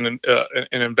who is an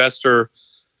investor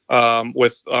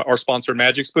with our sponsor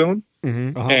Magic Spoon.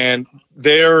 Mm-hmm. Uh-huh. And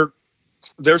they're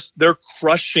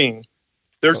crushing.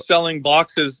 They're selling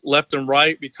boxes left and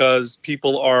right because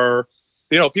people are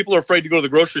afraid to go to the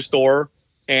grocery store,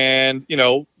 and,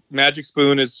 Magic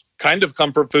Spoon is kind of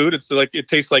comfort food. It's like it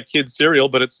tastes like kids cereal,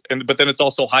 but then it's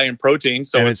also high in protein.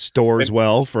 So it stores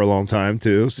well for a long time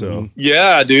too. So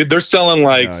yeah, dude, they're selling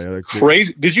like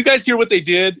crazy. Did you guys hear what they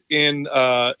did in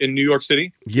New York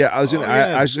City? Yeah, I was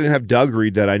gonna have Doug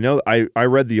read that. I know I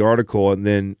read the article, and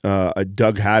then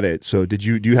Doug had it. So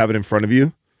do you have it in front of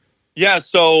you? Yeah,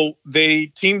 so they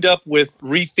teamed up with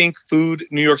Rethink Food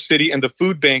New York City and the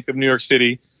Food Bank of New York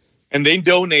City, and they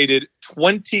donated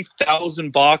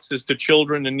 20,000 boxes to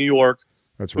children in New York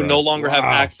who no longer have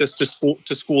access to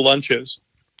school lunches.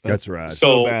 That's right.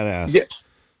 So badass.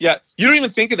 Yeah. You don't even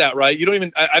think of that, right? You don't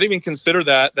even. I didn't even consider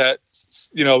that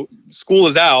school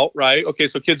is out, right? Okay,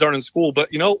 so kids aren't in school,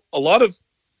 but a lot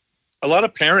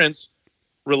of parents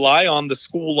rely on the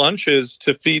school lunches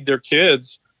to feed their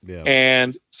kids. Yeah.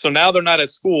 And so now they're not at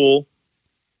school,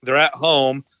 they're at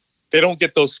home. They don't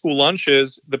get those school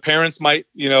lunches. The parents might,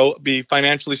 be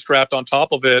financially strapped on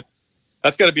top of it.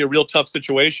 That's got to be a real tough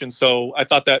situation. So I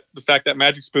thought that the fact that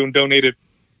Magic Spoon donated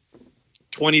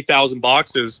 20,000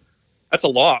 boxes, that's a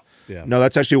lot. Yeah. No,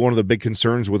 that's actually one of the big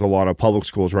concerns with a lot of public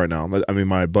schools right now. I mean,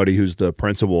 my buddy who's the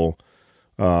principal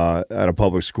at a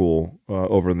public school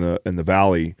over in the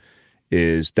Valley,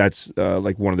 that's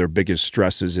like one of their biggest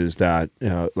stresses is that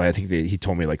I think he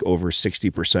told me like over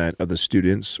 60% of the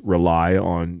students rely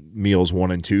on meals 1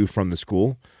 and 2 from the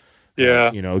school.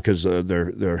 Yeah, because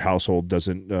their household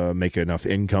doesn't make enough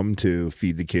income to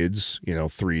feed the kids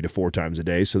 3 to 4 times a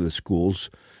day. So the schools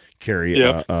carry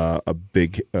a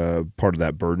big part of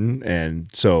that burden,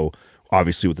 and so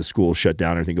obviously with the schools shut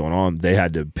down and everything going on, they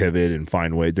had to pivot and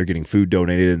find ways. They're getting food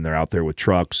donated, and they're out there with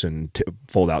trucks and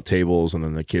fold out tables, and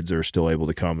then the kids are still able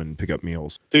to come and pick up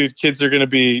meals. Dude, kids are going to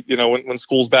be, when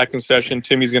school's back in session,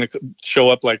 Timmy's going to show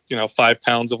up like, 5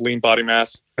 pounds of lean body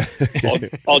mass,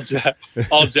 all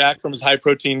jacked from his high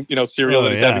protein, cereal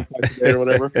that he's having twice a day or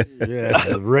whatever.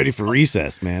 Yeah, ready for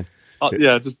recess, man.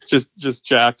 Yeah, just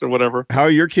jacked or whatever. How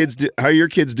are your kids? How are your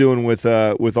kids doing with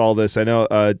all this? I know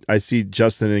I see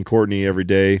Justin and Courtney every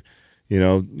day,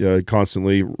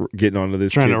 constantly getting onto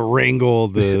this, trying to wrangle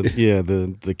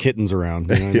the kittens around.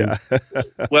 Yeah.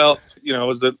 Well,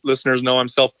 as the listeners know, I'm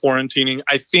self quarantining.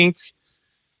 I think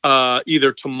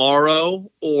either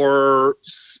tomorrow or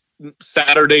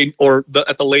Saturday or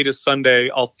at the latest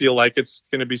Sunday, I'll feel like it's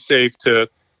going to be safe because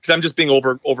I'm just being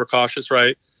over cautious,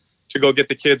 right? To go get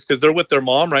the kids because they're with their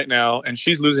mom right now, and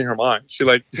she's losing her mind. She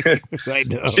like, I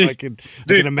know. I can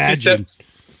imagine.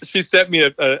 she sent me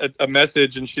a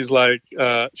message, and she's like,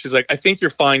 I think you're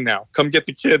fine now. Come get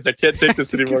the kids. I can't take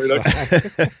this anymore.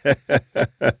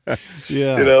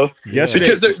 Yeah. You know, Yesterday,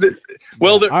 because the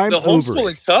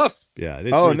homeschooling's tough. Yeah.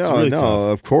 it's Really tough.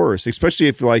 of course. Especially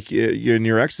if, like, in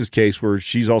your ex's case, where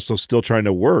she's also still trying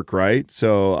to work, right?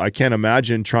 So I can't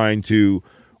imagine trying to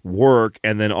work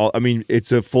and then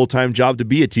it's a full-time job to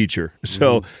be a teacher.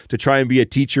 So to try and be a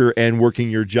teacher and working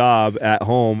your job at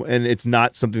home, and it's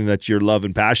not something that's your love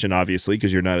and passion, obviously,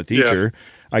 because you're not a teacher.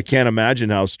 I can't imagine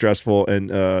how stressful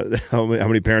and how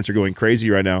many parents are going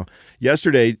crazy right now.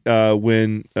 Yesterday,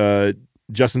 when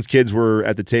Justin's kids were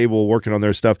at the table working on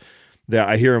their stuff, that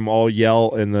I hear them all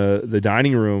yell in the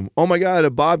dining room, "Oh my God, a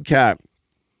bobcat!"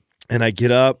 And I get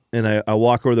up and I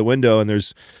walk over the window, and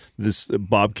there's this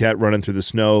bobcat running through the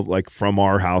snow, like from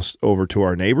our house over to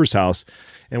our neighbor's house,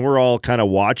 and we're all kind of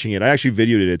watching it. I actually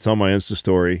videoed it; it's on my Insta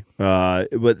story. But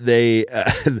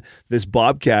this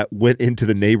bobcat went into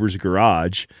the neighbor's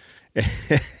garage,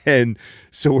 and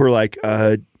so we're like,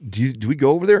 do we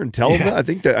go over there and tell them that? I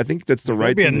think that's the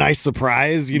right. That'd be thing. a nice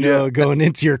surprise, going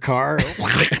into your car.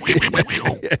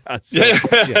 So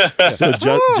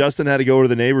Justin had to go over to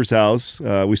the neighbor's house.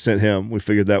 We sent him. We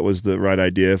figured that was the right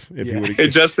idea. If he would. Hey,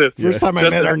 Justin. First time I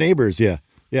met our neighbors. Yeah.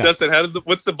 Justin,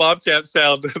 what's the bobcat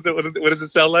sound? What does it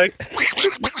sound like?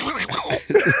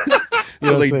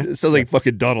 It sounds like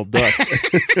fucking Donald Duck.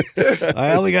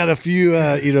 I only got a few,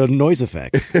 noise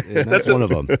effects. And that's one of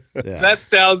them. Yeah. That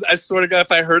sounds, I swear to God,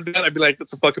 if I heard that, I'd be like,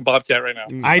 that's a fucking bobcat right now.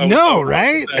 I know,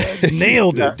 right?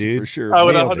 Nailed it, dude. For sure. I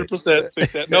would 100%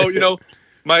 think that. No,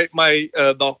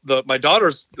 my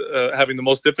daughter's having the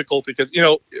most difficulty because,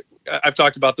 I've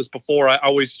talked about this before. I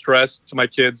always stress to my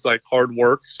kids, like, hard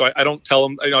work. So I don't tell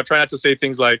them, I try not to say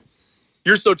things like,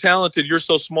 you're so talented, you're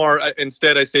so smart.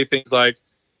 Instead, I say things like,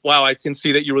 wow, I can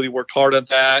see that you really worked hard at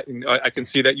that. And I can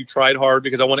see that you tried hard,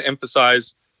 because I want to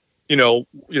emphasize,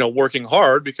 working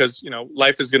hard, because,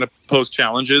 life is going to pose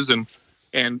challenges,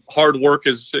 and hard work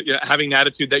is, having an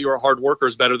attitude that you're a hard worker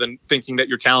is better than thinking that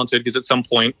you're talented, because at some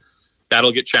point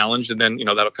that'll get challenged, and then,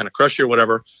 that'll kind of crush you or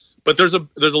whatever. But there's a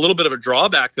little bit of a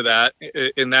drawback to that.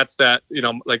 And that's that,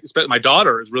 like, my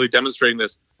daughter is really demonstrating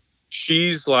this.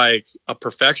 She's like a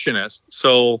perfectionist.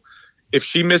 So if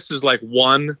she misses like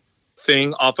one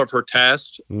thing off of her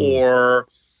test, or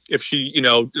if she,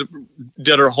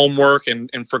 did her homework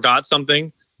and forgot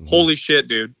something, holy shit,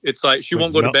 dude. It's like she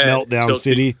won't go to bed. Meltdown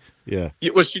city.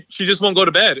 Well, she just won't go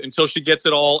to bed until she gets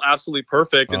it all absolutely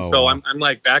perfect. And I'm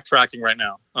like backtracking right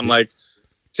now. I'm like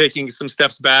taking some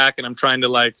steps back, and I'm trying to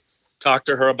like talk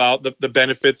to her about the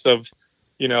benefits of,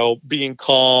 being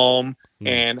calm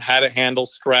and how to handle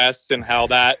stress, and how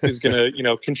that is going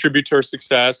to, contribute to her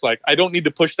success. Like, I don't need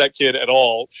to push that kid at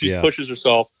all. She pushes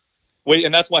herself.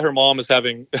 And that's why her mom is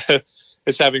having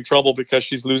trouble, because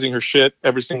she's losing her shit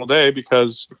every single day,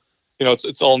 because,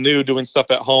 it's all new, doing stuff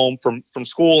at home from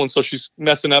school. And so she's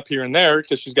messing up here and there,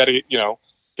 because she's got to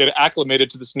get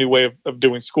acclimated to this new way of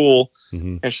doing school.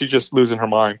 And she's just losing her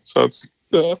mind. So it's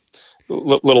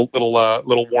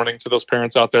little warning to those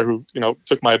parents out there who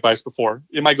took my advice before.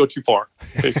 It might go too far,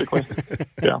 basically.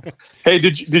 Yeah. Hey,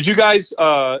 did you guys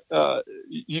have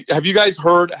you guys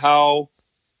heard how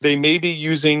they may be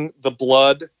using the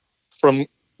blood from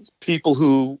people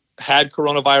who had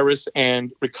coronavirus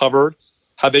and recovered?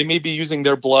 How they may be using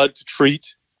their blood to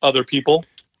treat other people?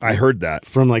 I heard that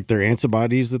from like their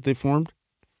antibodies that they formed.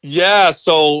 Yeah,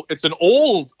 so it's an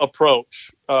old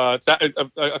approach. It's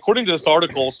according to this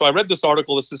article. So I read this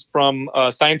article. This is from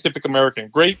Scientific American.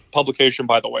 Great publication,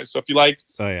 by the way. So if you like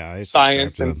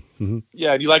science and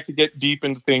you like to get deep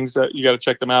into things, you got to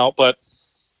check them out. But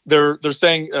they're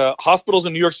saying hospitals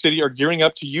in New York City are gearing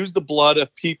up to use the blood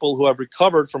of people who have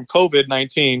recovered from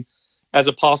COVID-19 as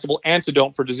a possible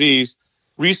antidote for disease.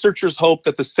 Researchers hope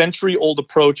that the century-old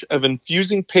approach of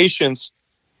infusing patients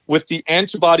with the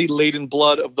antibody-laden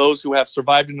blood of those who have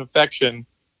survived an infection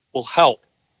will help.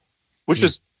 Which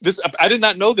is this? I did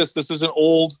not know this. This is an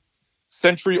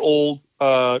century-old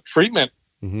treatment,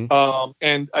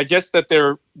 and I guess that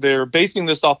they're basing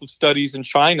this off of studies in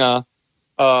China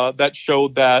that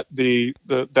showed that the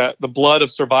blood of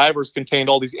survivors contained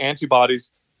all these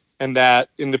antibodies, and that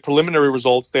in the preliminary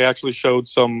results they actually showed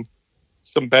some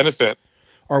benefit.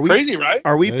 Crazy, right?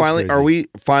 Are we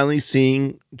finally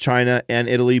seeing China and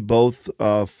Italy both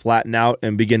flatten out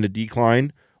and begin to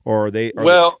decline, or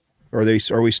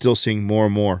are we still seeing more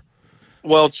and more?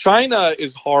 Well, China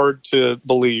is hard to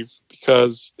believe,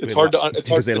 because it's hard to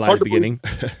believe.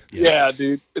 Yeah,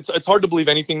 dude, it's hard to believe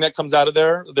anything that comes out of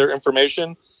their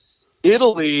information.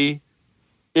 Italy,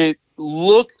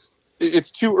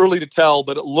 it's too early to tell,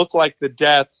 but it looked like the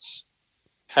deaths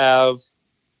have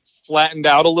flattened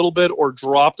out a little bit or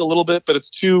dropped a little bit, but it's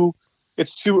too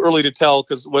early to tell,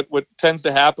 because what tends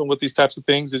to happen with these types of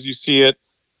things is you see it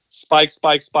spike,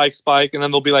 and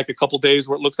then there'll be like a couple days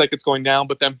where it looks like it's going down,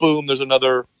 but then boom, there's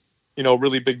another,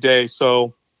 really big day.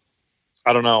 So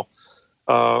I don't know.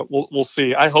 We'll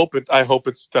see. I hope it's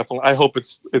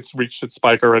reached its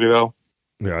spike already though.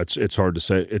 Yeah, it's hard to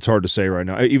say. It's hard to say right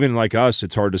now. Even like us,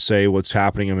 it's hard to say what's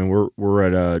happening. I mean, we're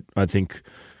at I think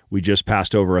we just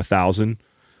passed over 1,000.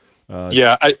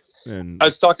 I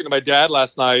was talking to my dad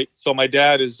last night. So my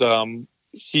dad is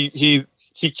he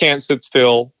can't sit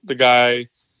still. The guy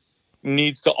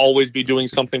needs to always be doing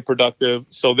something productive.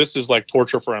 So this is like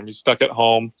torture for him. He's stuck at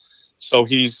home. So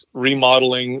he's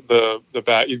remodeling the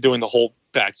back. He's doing the whole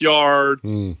backyard.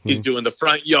 Mm-hmm. He's doing the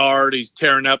front yard. He's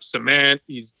tearing up cement.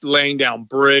 He's laying down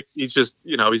brick. He's just,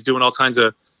 he's doing all kinds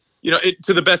of,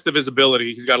 to the best of his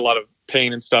ability. He's got a lot of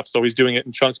pain and stuff, so he's doing it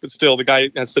in chunks. But still, the guy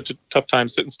has such a tough time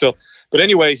sitting still. But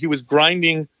anyway, he was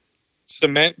grinding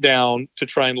cement down to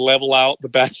try and level out the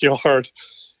backyard.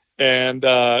 And,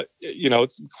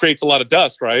 it creates a lot of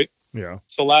dust, right? Yeah.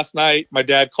 So last night, my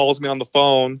dad calls me on the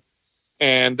phone.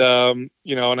 And, and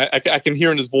I can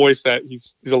hear in his voice that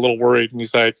he's a little worried. And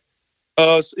he's like,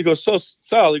 he goes, so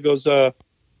Sal, he goes, I'm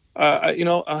having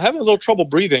a little trouble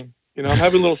breathing. I'm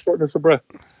having a little shortness of breath.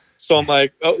 So I'm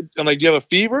like, do you have a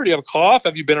fever? Do you have a cough?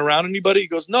 Have you been around anybody? He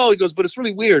goes, no. He goes, but it's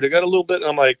really weird. I got a little bit. And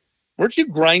I'm like, weren't you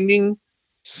grinding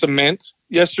cement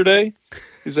yesterday?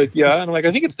 He's like, yeah. And I'm like,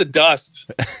 I think it's the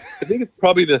dust. I think it's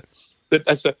probably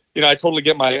I said, I totally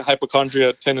get my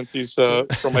hypochondria tendencies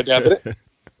from my dad.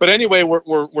 But anyway,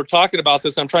 we're talking about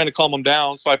this. I'm trying to calm him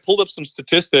down. So I pulled up some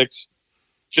statistics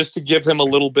just to give him a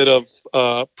little bit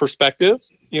of perspective,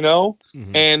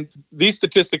 Mm-hmm. And these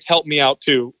statistics help me out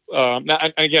too.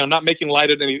 Again, I'm not making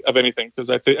light of anything, because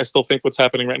I still think what's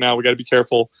happening right now, we got to be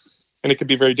careful, and it could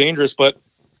be very dangerous. But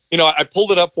I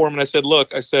pulled it up for him and I said,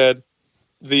 look, there's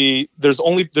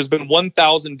been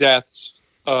 1,000 deaths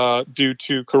due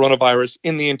to coronavirus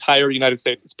in the entire United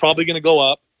States. It's probably going to go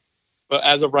up. But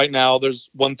as of right now, there's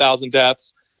 1,000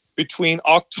 deaths. Between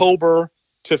October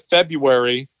to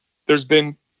February, there's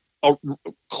been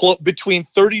between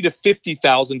 30 to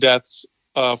 50,000 deaths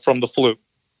from the flu.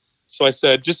 So I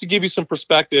said, just to give you some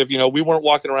perspective, we weren't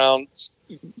walking around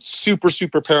super,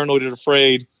 super paranoid and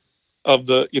afraid of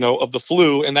the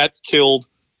flu, and that's killed,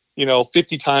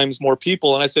 50 times more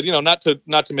people. And I said, not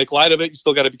to make light of it, you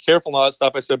still got to be careful and all that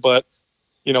stuff. I said, but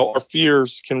our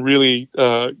fears can really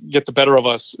get the better of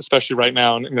us, especially right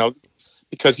now. And,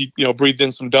 because he, breathed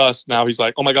in some dust. Now he's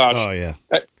like, oh my gosh. Oh yeah.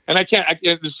 And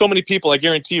there's so many people, I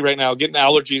guarantee right now, getting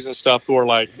allergies and stuff who are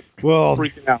like,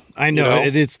 freaking out. I know,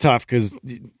 it's tough, because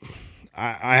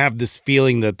I have this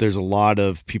feeling that there's a lot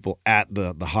of people at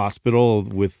the hospital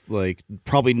with like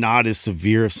probably not as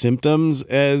severe of symptoms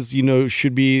as,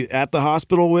 should be at the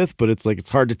hospital with, but it's like, it's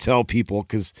hard to tell people,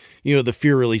 because, the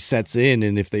fear really sets in.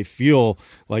 And if they feel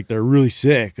like they're really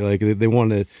sick, like they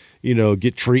want to,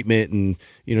 get treatment and,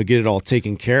 get it all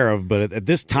taken care of. But at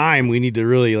this time, we need to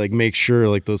really like make sure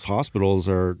like those hospitals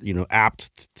are,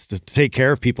 apt to take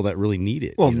care of people that really need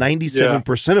it. Well,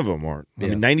 97% of them aren't. I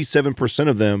mean, 97%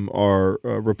 of them are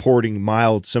reporting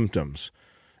mild symptoms.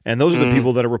 And those are the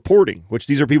people that are reporting, which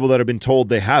these are people that have been told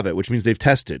they have it, which means they've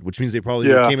tested, which means they probably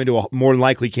more than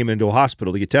likely came into a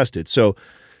hospital to get tested. So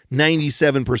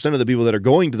 97% of the people that are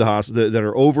going to the hospital, that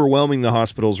are overwhelming the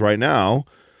hospitals right now,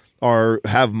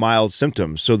 have mild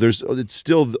symptoms. So it's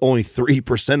still only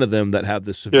 3% of them that have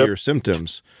the severe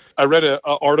symptoms. I read an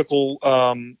article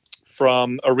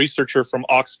from a researcher from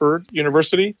Oxford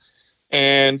University,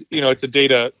 and it's a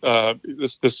data.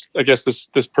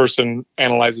 This person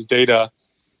analyzes data,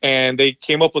 and they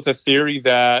came up with a theory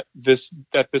that this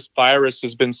virus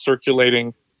has been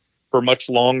circulating for much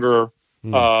longer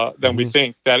than we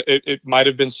think. That it might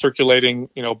have been circulating,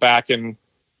 back in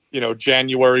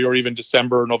January or even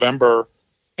December or November,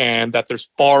 and that there's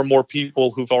far more people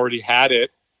who've already had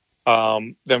it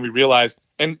than we realized.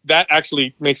 And that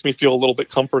actually makes me feel a little bit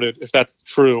comforted if that's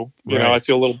true. Right. I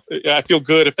feel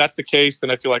good if that's the case.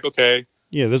 Then I feel like, okay.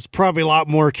 Yeah, there's probably a lot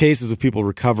more cases of people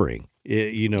recovering,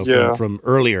 from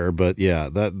earlier. But yeah,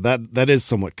 that is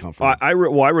somewhat comforting. I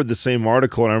read the same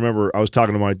article, and I remember I was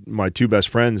talking to my two best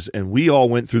friends, and we all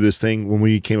went through this thing when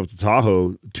we came up to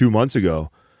Tahoe 2 months ago.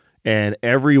 And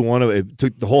every one of it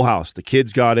took the whole house. The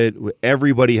kids got it.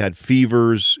 Everybody had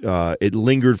fevers. It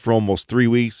lingered for almost 3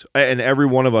 weeks. And every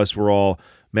one of us were all,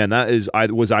 man,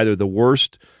 was either the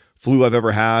worst flu I've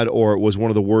ever had, or it was one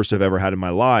of the worst I've ever had in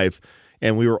my life.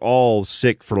 And we were all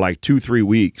sick for like 2-3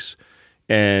 weeks.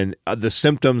 And the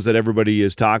symptoms that everybody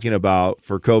is talking about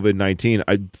for COVID-19,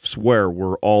 I swear,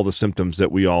 were all the symptoms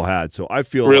that we all had. So I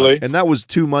feel Really? and that was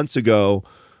 2 months ago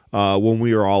when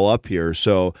we were all up here.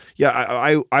 So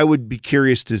yeah, I would be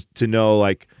curious to know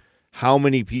like how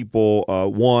many people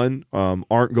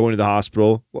aren't going to the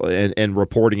hospital and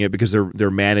reporting it because they're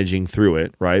managing through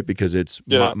it, right? Because it's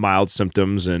mild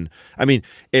symptoms. And I mean,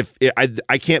 if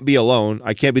I can't be alone,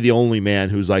 I can't be the only man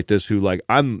who's like this, who like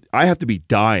I have to be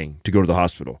dying to go to the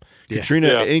hospital. Yeah. Katrina,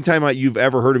 anytime you've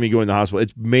ever heard of me going to the hospital,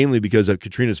 it's mainly because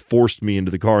Katrina's forced me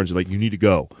into the car and she's like, you need to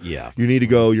go. Yeah. You need to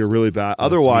go. You're really bad.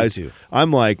 Otherwise,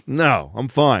 I'm like, no, I'm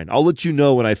fine. I'll let you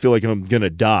know when I feel like I'm going to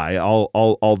die.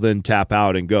 I'll then tap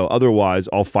out and go. Otherwise,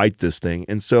 I'll fight this thing.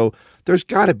 And so there's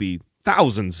got to be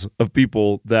thousands of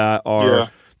people that are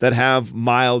that have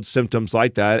mild symptoms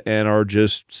like that and are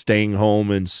just staying home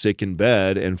and sick in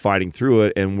bed and fighting through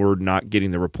it, and we're not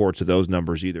getting the reports of those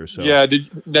numbers either. So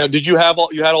did you have all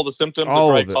the symptoms?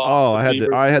 All of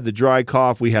it. I had the dry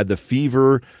cough. We had the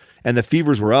fever, and the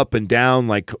fevers were up and down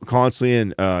like constantly,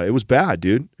 and it was bad,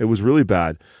 dude. It was really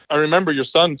bad. I remember your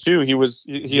son too.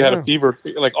 He had a fever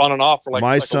like on and off for like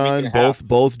my like son. A week and a half.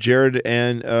 Both Jared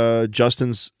and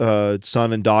Justin's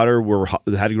son and daughter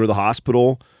had to go to the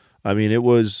hospital. I mean, it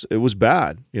was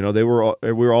bad. You know, we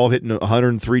were all hitting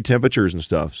 103 temperatures and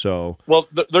stuff. So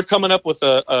they're coming out with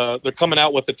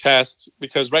a test,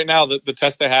 because right now the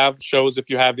test they have shows if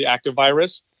you have the active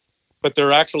virus, but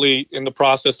they're actually in the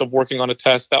process of working on a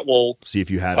test that will see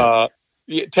if you had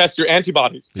it. Test your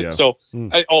antibodies. Yeah. So,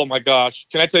 oh my gosh,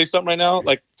 can I tell you something right now?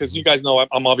 Like, because you guys know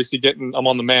I'm obviously I'm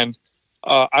on the mend.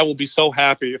 I will be so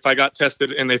happy if I got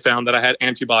tested and they found that I had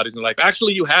antibodies and like,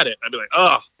 actually you had it. I'd be like,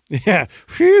 oh. Yeah.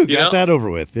 Phew, got that over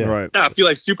with. Yeah. Right. Yeah, I feel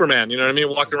like Superman, you know what I mean?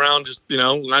 Walking around just,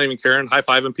 not even caring,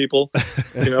 high-fiving people,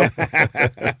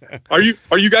 Are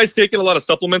you guys taking a lot of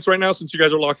supplements right now since you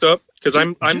guys are locked up? Because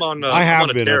I'm on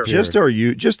a tear. Just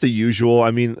the usual.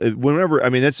 I mean,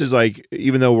 this is like,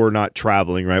 even though we're not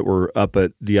traveling, right? We're up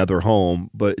at the other home,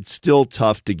 but it's still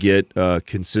tough to get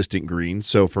consistent greens.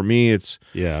 So for me, it's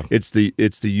the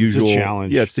usual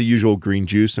challenge. Yeah, it's the usual green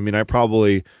juice. I mean, I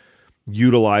probably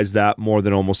utilize that more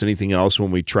than almost anything else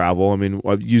when we travel. I mean,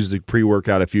 I've used the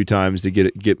pre-workout a few times to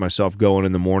get myself going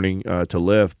in the morning to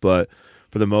lift, but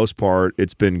for the most part,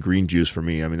 it's been green juice for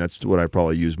me. I mean, that's what I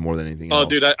probably use more than anything else. Oh,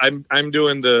 dude, I'm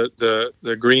doing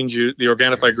the green juice, the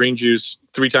Organifi Green Juice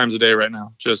 3 times a day right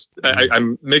now. Just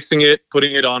I'm mixing it,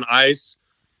 putting it on ice,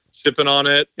 sipping on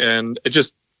it, and it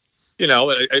just,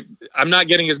 I'm not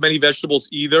getting as many vegetables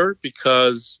either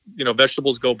because,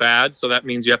 vegetables go bad. So that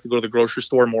means you have to go to the grocery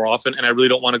store more often. And I really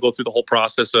don't want to go through the whole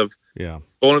process of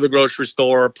going to the grocery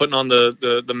store, putting on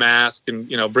the mask and,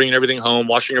 bringing everything home,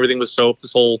 washing everything with soap,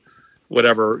 this whole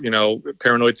whatever,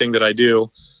 paranoid thing that I do.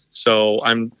 So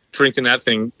I'm drinking that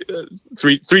thing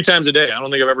three times a day. I don't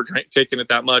think I've ever taken it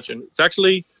that much. And it's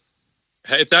actually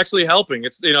helping.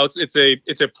 It's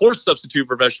a poor substitute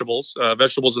for vegetables.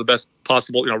 Vegetables are the best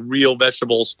possible, real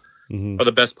vegetables are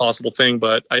the best possible thing.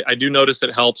 But I do notice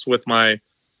it helps with my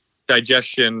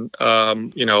digestion,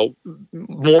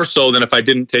 more so than if I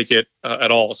didn't take it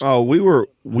at all. So. Oh, we were.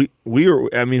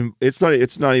 I mean, it's not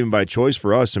even by choice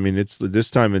for us. I mean, it's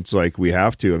this time. It's like we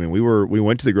have to. I mean, we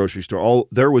went to the grocery store.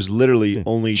 There was literally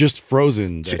only just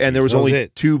frozen, and there was only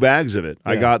 2 bags of it.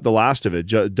 Yeah. I got the last of it.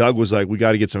 Doug was like, "We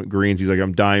got to get some greens." He's like,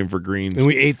 "I'm dying for greens," and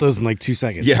we ate those in like 2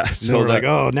 seconds. Yeah, so we're like,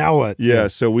 "Oh, now what?" Yeah,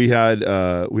 so we had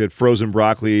frozen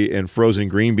broccoli and frozen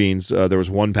green beans. There was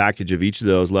 1 package of each of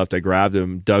those left. I grabbed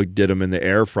them. Doug did them in the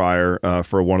air fryer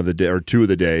for 1 of the or 2 of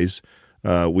the days.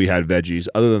 We had veggies.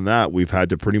 Other than that, we've had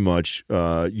to pretty much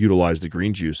utilize the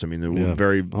green juice. I mean, they're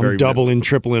very doubling,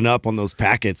 tripling up on those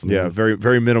packets. Man. Yeah, very,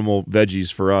 very minimal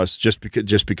veggies for us, just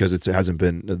because it hasn't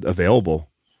been available.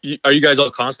 Are you guys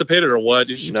all constipated or what?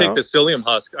 You should take the psyllium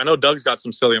husk. I know Doug's got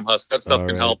some psyllium husk. That stuff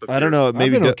can help. I don't know.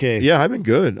 Maybe I've been okay. Yeah, I've been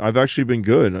good. I've actually been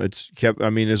good. I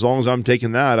mean, as long as I'm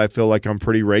taking that, I feel like I'm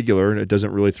pretty regular, and it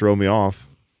doesn't really throw me off.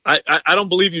 I don't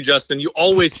believe you, Justin. You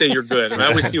always say you're good, and I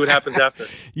always see what happens after.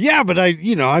 Yeah, but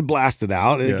I blast it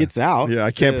out. It gets out. Yeah,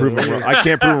 I can't prove him wrong. I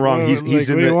can't prove him wrong.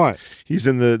 He's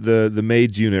in the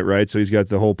maid's unit, right? So he's got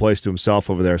the whole place to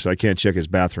himself over there. So I can't check his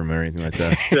bathroom or anything like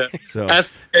that. Yeah. So I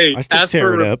still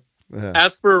tear it up.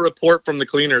 Ask for a report from the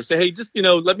cleaner. Say, hey, just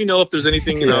let me know if there's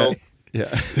anything Yeah,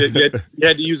 you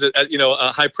had to use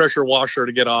a high pressure washer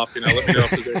to get off. Let me know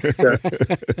if there's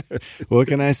What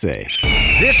can I say?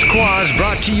 This Quaz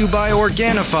brought to you by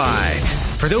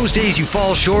Organifi. For those days you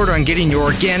fall short on getting your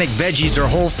organic veggies or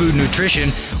whole food nutrition,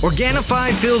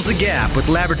 Organifi fills the gap with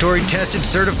laboratory-tested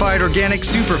certified organic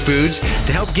superfoods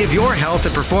to help give your health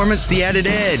and performance the added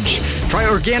edge. Try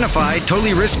Organifi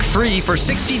totally risk-free for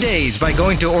 60 days by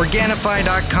going to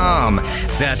Organifi.com.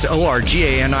 That's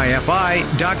Organifi.com.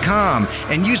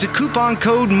 And use the coupon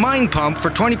code MINDPUMP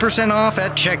for 20% off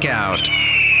at checkout.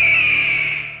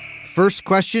 First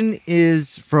question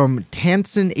is from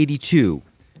Tanson82.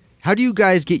 How do you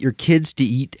guys get your kids to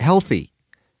eat healthy?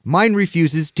 Mine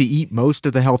refuses to eat most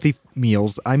of the healthy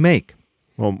meals I make.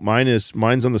 Well, mine's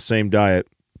on the same diet.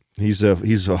 He's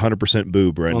 100%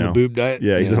 boob right now. On the boob diet?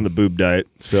 Yeah, he's on the boob diet.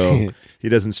 So he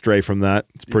doesn't stray from that.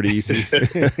 It's pretty easy.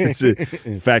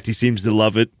 In fact, he seems to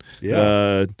love it.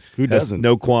 Yeah. Who doesn't?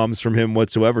 No qualms from him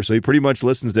whatsoever. So he pretty much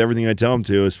listens to everything I tell him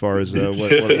to as far as what I want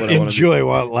to do. Enjoy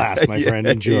while it lasts, my friend.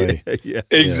 Enjoy. Yeah.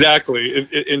 Exactly.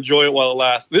 Enjoy it while it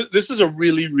lasts. This is a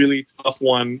really, really tough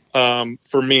one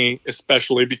for me,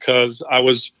 especially because I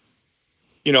was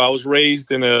raised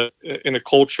in a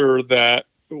culture that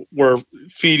where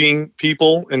feeding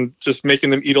people and just making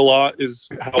them eat a lot is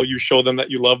how you show them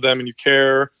that you love them and you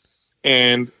care.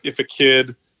 And if a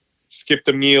kid skipped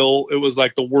a meal, it was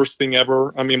like the worst thing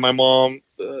ever. I mean, my mom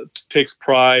takes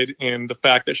pride in the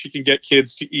fact that she can get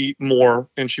kids to eat more,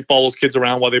 and she follows kids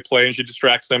around while they play and she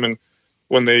distracts them. And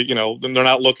when they, when they're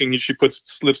not looking, she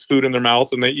slips food in their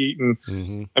mouth and they eat.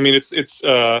 And I mean,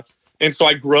 and so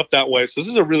I grew up that way. So this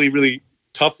is a really, really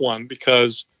tough one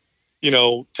because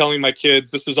telling my kids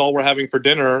this is all we're having for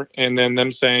dinner, and then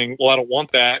them saying, well, I don't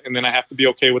want that. And then I have to be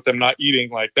okay with them not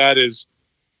eating. Like, that is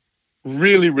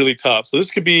really, really tough. So this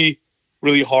could be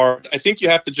really hard. I think you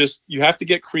have to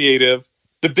get creative.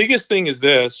 The biggest thing is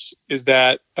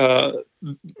that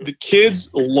the kids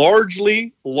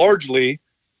largely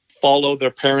follow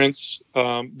their parents'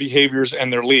 behaviors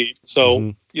and their lead.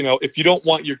 So, if you don't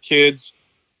want your kids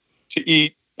to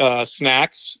eat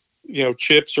snacks,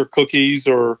 chips or cookies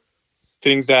or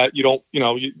things that you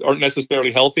aren't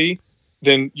necessarily healthy,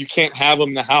 then you can't have them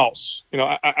in the house.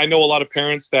 I know a lot of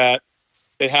parents that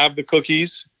they have the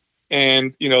cookies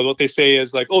and, what they say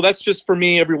is like, oh, that's just for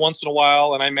me every once in a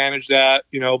while. And I manage that,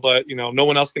 but no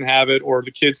one else can have it, or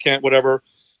the kids can't, whatever.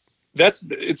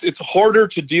 It's harder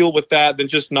to deal with that than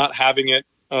just not having it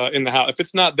in the house. If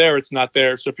it's not there, it's not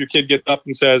there. So if your kid gets up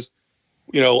and says,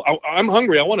 I'm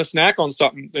hungry, I want a snack on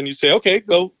something, then you say, okay,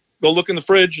 go look in the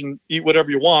fridge and eat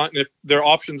whatever you want. And if their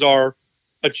options are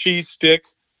a cheese stick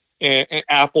and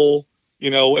apple,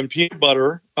 and peanut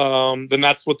butter, then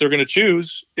that's what they're going to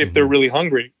choose if they're really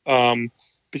hungry,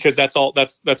 because that's all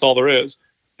there is.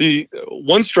 The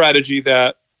one strategy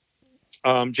that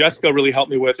Jessica really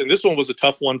helped me with, and this one was a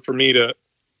tough one for me to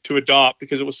adopt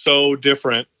because it was so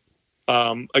different,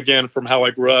 again, from how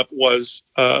I grew up, was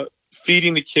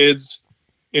feeding the kids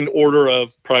in order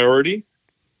of priority.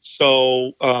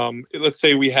 So let's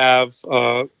say we have,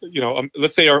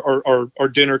 let's say our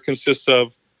dinner consists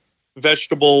of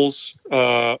vegetables,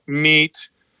 meat,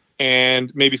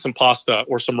 and maybe some pasta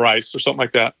or some rice or something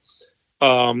like that.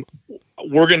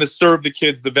 We're going to serve the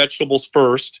kids the vegetables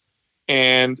first.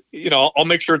 And, I'll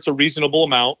make sure it's a reasonable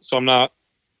amount, so I'm not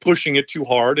pushing it too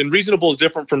hard. And reasonable is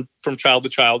different from child to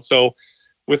child. So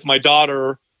with my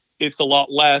daughter, it's a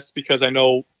lot less because I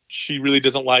know she really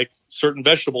doesn't like certain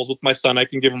vegetables. With my son, I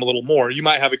can give him a little more. You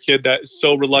might have a kid that is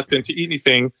so reluctant to eat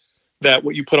anything that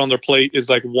what you put on their plate is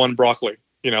like one broccoli,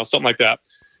 something like that.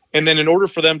 And then in order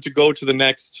for them to go to the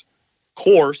next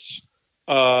course,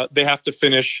 they have to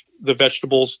finish the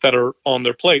vegetables that are on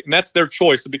their plate. And that's their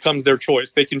choice. It becomes their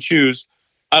choice. They can choose,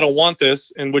 I don't want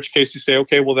this, in which case you say,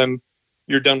 okay, well then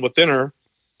you're done with dinner,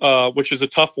 which is a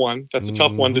tough one. That's a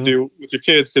tough one to do with your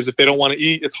kids, because if they don't want to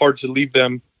eat, it's hard to leave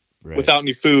them without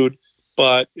any food.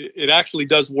 But it actually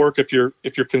does work if you're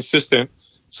consistent.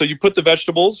 So you put the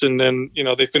vegetables, and then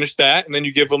they finish that, and then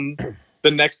you give them the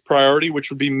next priority,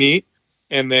 which would be meat,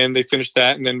 and then they finish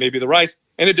that, and then maybe the rice.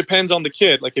 And it depends on the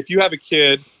kid. Like if you have a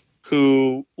kid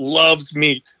who loves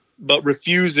meat but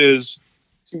refuses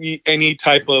to eat any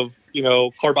type of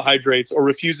carbohydrates, or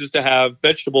refuses to have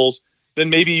vegetables, then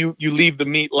maybe you leave the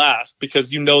meat last,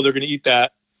 because they're going to eat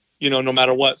that no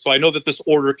matter what. So I know that this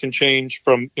order can change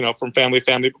from family to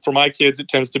family. For my kids, it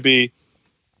tends to be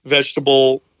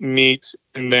vegetable, meat,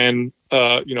 and then,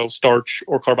 starch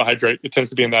or carbohydrate. It tends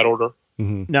to be in that order.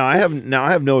 Now I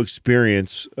have no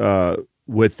experience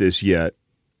with this yet,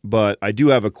 but I do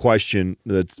have a question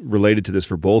that's related to this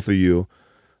for both of you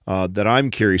that I'm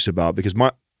curious about, because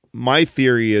my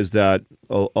theory is that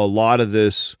a lot of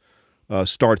this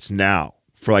starts now.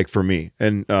 For me,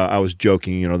 and I was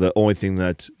joking, the only thing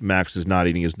that Max is not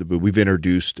eating is the boob. We've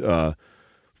introduced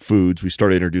foods. We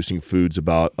started introducing foods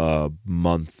about a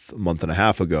month and a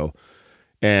half ago.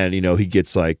 And, he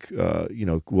gets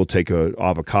we'll take a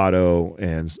avocado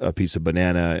and a piece of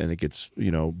banana and it gets,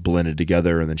 blended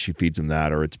together, and then she feeds him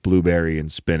that, or it's blueberry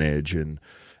and spinach. And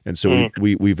so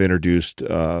we've introduced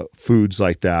foods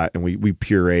like that, and we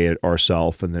puree it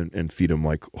ourselves and feed him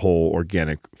like whole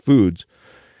organic foods.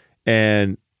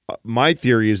 And my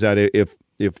theory is that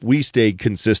if we stay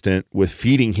consistent with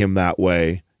feeding him that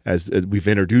way, as we've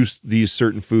introduced these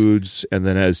certain foods, and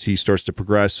then as he starts to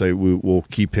progress, we'll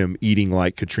keep him eating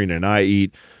like Katrina and I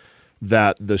eat,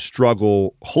 that the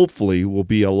struggle hopefully will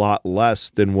be a lot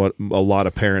less than what a lot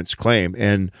of parents claim.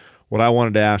 And what I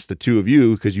wanted to ask the two of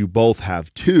you, because you both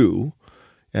have two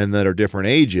and that are different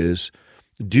ages,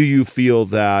 do you feel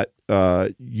that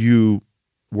you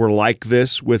were like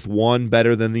this with one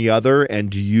better than the other? And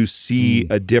do you see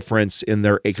a difference in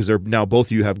their, because they're now both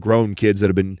of you have grown kids that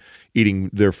have been eating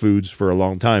their foods for a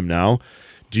long time now.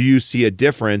 Do you see a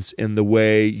difference in the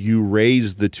way you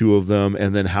raise the two of them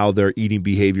and then how their eating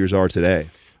behaviors are today?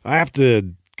 I have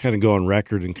to kind of go on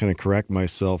record and kind of correct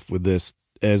myself with this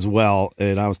as well.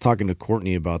 And I was talking to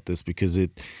Courtney about this because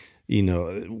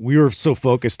we were so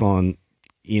focused on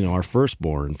our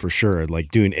firstborn, for sure,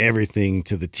 like doing everything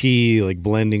to the T, like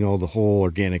blending all the whole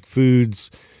organic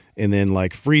foods and then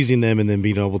like freezing them and then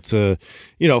being able to,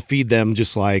 feed them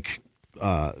just like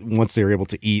once they were able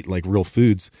to eat like real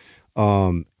foods.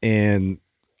 And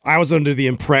I was under the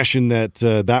impression that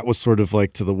that was sort of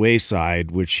like to the wayside,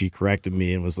 which she corrected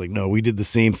me and was like, no, we did the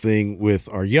same thing with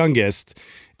our youngest.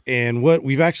 And what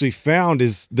we've actually found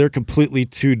is they're completely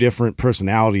two different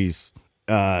personalities.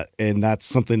 And that's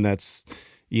something that's,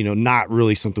 not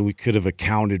really something we could have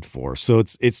accounted for. So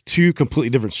it's two completely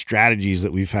different strategies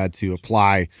that we've had to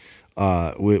apply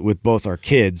with both our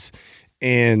kids.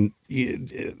 And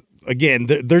again,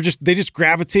 they just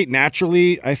gravitate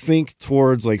naturally, I think,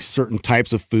 towards like certain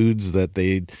types of foods that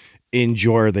they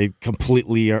enjoy, or they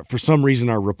completely for some reason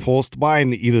are repulsed by,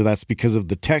 and either that's because of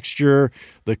the texture,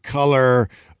 the color,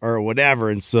 or whatever.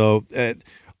 And so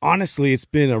honestly, it's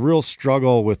been a real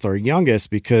struggle with our youngest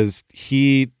because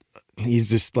he's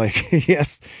just like,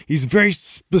 he's very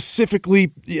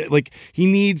specifically like he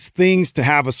needs things to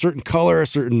have a certain color, a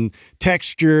certain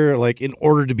texture, like in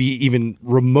order to be even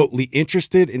remotely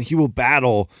interested. And he will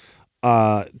battle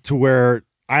to where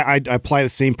I apply the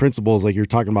same principles like you're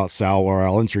talking about, Sal, where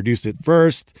I'll introduce it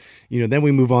first, then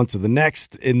we move on to the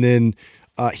next, and then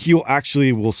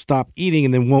will stop eating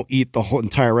and then won't eat the whole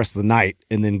entire rest of the night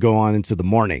and then go on into the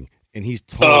morning. And he's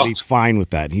totally fine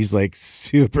with that. And he's like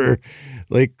super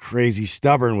like crazy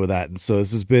stubborn with that. And so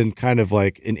this has been kind of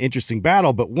like an interesting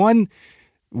battle, but one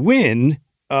win,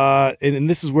 and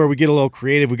this is where we get a little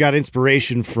creative. We got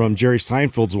inspiration from Jerry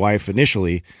Seinfeld's wife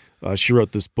initially. She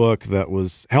wrote this book that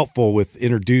was helpful with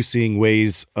introducing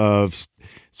ways of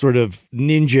sort of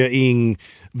ninja-ing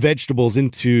vegetables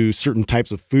into certain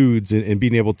types of foods and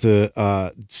being able to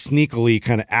sneakily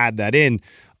kind of add that in.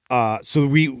 So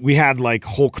we had like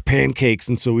Hulk pancakes,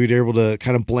 and so we were able to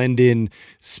kind of blend in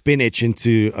spinach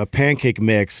into a pancake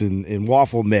mix and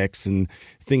waffle mix and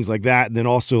things like that. And then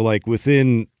also like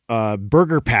within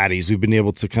burger patties, we've been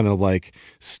able to kind of like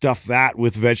stuff that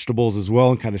with vegetables as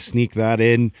well and kind of sneak that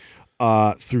in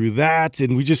through that.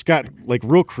 And we just got like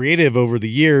real creative over the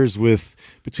years with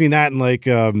between that and like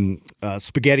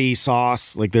spaghetti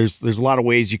sauce. Like there's a lot of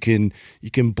ways you can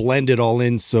blend it all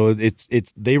in. So it's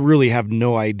they really have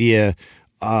no idea,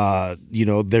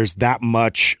 there's that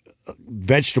much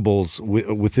vegetables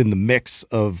within the mix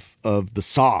of the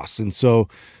sauce. And so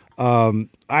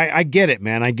I get it,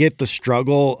 man. I get the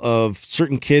struggle of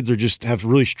certain kids have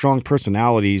really strong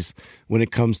personalities when it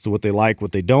comes to what they like,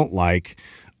 what they don't like.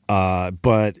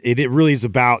 But it really is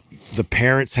about the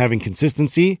parents having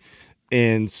consistency.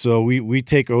 And so we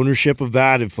take ownership of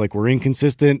that. If like we're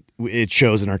inconsistent, it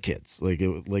shows in our kids. Like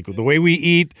the way we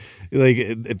eat, like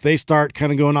if they start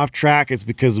kind of going off track, it's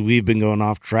because we've been going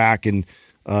off track and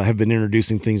have been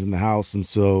introducing things in the house. And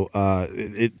so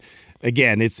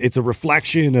it's a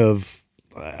reflection of,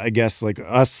 I guess, like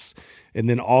us, and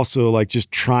then also like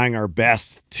just trying our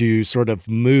best to sort of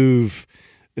move,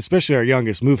 especially our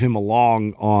youngest, move him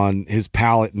along on his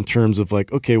palate in terms of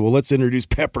like, okay, well, let's introduce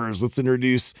peppers. Let's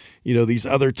introduce, these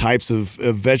other types of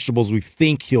vegetables we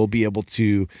think he'll be able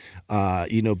to,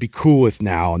 be cool with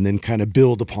now, and then kind of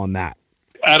build upon that.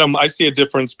 Adam, I see a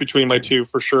difference between my two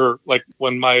for sure. Like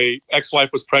when my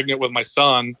ex-wife was pregnant with my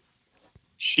son,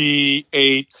 she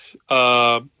ate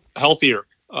healthier.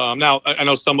 Now, I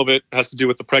know some of it has to do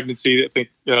with the pregnancy. I think,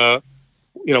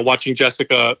 watching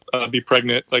Jessica be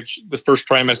pregnant, like the first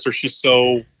trimester, she's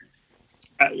so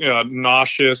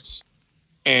nauseous.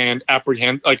 and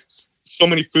apprehend, like, so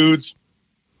many foods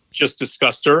just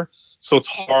disgust her. So it's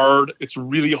hard. It's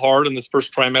really hard in this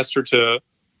first trimester to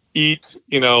eat,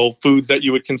 foods that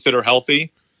you would consider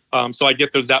healthy. So I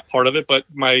get there's that part of it, but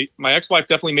my ex-wife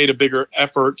definitely made a bigger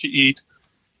effort to eat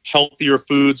healthier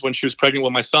foods when she was pregnant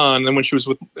with my son. And when she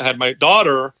had my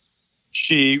daughter,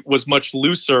 she was much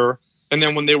looser. And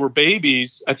then when they were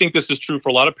babies, I think this is true for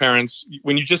a lot of parents.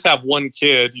 When you just have one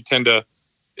kid, you tend to,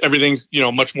 everything's,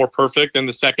 much more perfect. And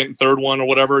the second and third one or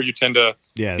whatever, you tend to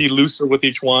be looser with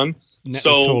each one.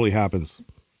 So it totally happens.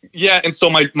 Yeah. And so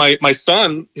my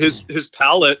son, his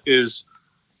palate is,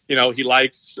 he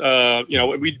likes,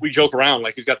 we joke around,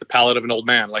 like he's got the palate of an old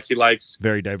man. Like he likes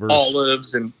very diverse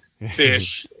olives and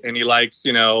fish, and he likes,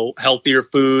 healthier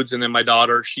foods. And then my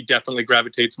daughter, she definitely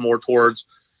gravitates more towards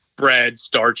bread,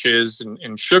 starches,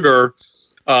 and sugar.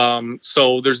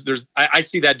 So I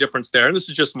see that difference there. And this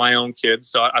is just my own kid,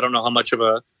 so I don't know how much of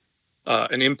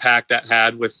an impact that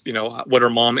had with, what her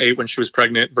mom ate when she was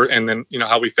pregnant, and then,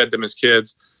 how we fed them as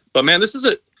kids. But man, this is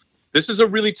a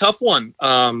really tough one.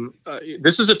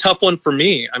 This is a tough one for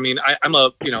me. I mean, I'm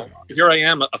here I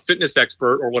am, a fitness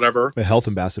expert or whatever, a health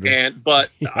ambassador. But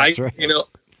Right.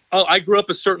 I grew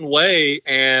up a certain way,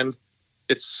 and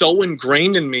it's so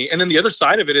ingrained in me. And then the other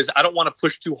side of it is I don't want to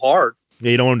push too hard.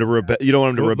 Yeah, you don't want them to rebel. You don't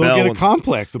want them to rebel. They'll get a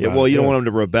complex about it. You don't want them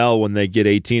to rebel when they get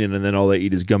 18 and then all they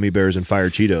eat is gummy bears and fire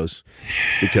Cheetos,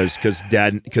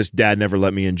 because dad never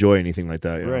let me enjoy anything like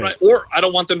that. Right. Or I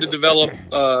don't want them to develop,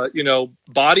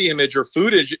 body image or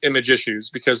food image issues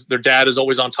because their dad is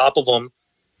always on top of them,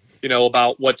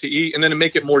 about what to eat. And then to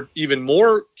make it even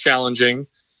more challenging,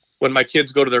 when my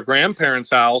kids go to their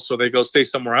grandparents' house or they go stay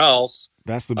somewhere else.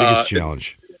 That's the biggest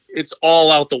challenge. It's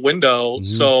all out the window. Mm-hmm.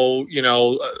 So,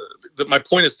 my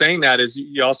point of saying that is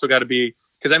you also got to be,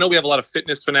 because I know we have a lot of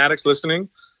fitness fanatics listening.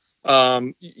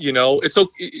 It's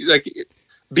okay. Like,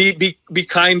 be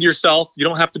kind to yourself. You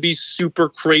don't have to be super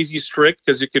crazy strict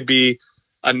because it could be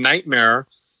a nightmare.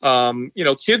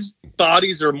 Kids'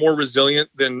 bodies are more resilient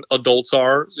than adults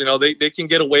are. They can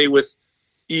get away with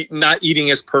not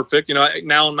eating as perfect.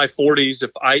 Now in my 40s,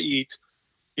 if I eat,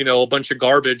 a bunch of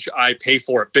garbage, I pay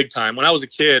for it big time. When I was a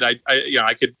kid,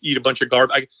 I could eat a bunch of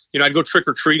garbage. I'd go trick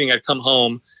or treating. I'd come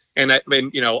home and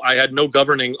I had no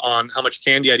governing on how much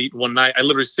candy I'd eat in one night. I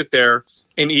literally sit there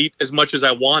and eat as much as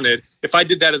I wanted. If I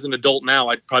did that as an adult now,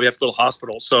 I'd probably have to go to the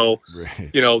hospital. So,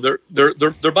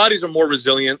 their bodies are more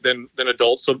resilient than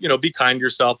adults. So, be kind to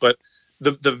yourself. But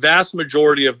the vast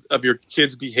majority of your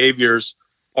kids' behaviors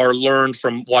are learned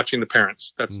from watching the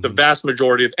parents. That's the vast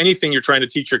majority of anything you're trying to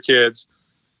teach your kids.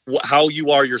 How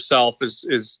you are yourself is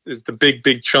the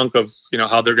big chunk of,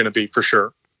 how they're going to be, for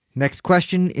sure. Next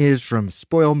question is from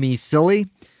Spoil Me Silly.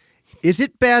 Is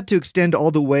it bad to extend all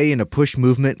the way in a push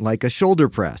movement like a shoulder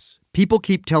press? People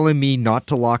keep telling me not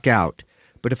to lock out,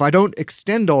 but if I don't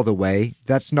extend all the way,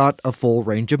 that's not a full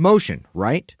range of motion,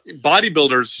 right?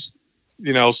 Bodybuilders,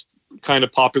 kind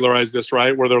of popularize this,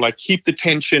 right? Where they're like, keep the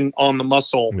tension on the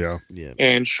muscle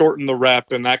and shorten the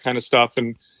rep and that kind of stuff.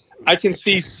 And I can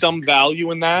see some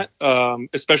value in that,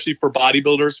 especially for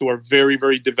bodybuilders who are very,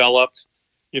 very developed,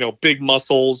 big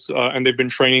muscles, and they've been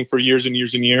training for years and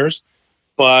years and years.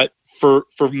 But for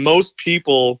most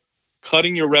people,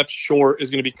 cutting your reps short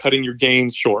is going to be cutting your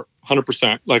gains short,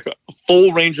 100%. Like a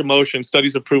full range of motion,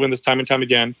 studies have proven this time and time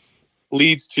again,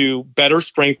 leads to better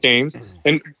strength gains.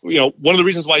 And, one of the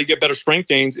reasons why you get better strength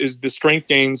gains is the strength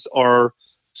gains are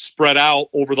spread out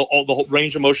over the whole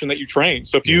range of motion that you train.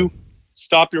 So if you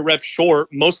stop your reps short,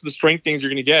 most of the strength gains you're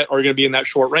going to get are going to be in that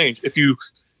short range. If you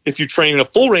train in a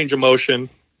full range of motion,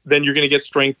 then you're going to get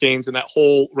strength gains in that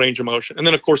whole range of motion. And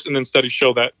then, of course, studies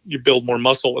show that you build more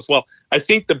muscle as well. I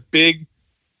think the big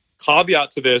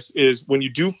caveat to this is when you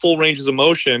do full ranges of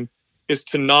motion is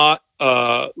to not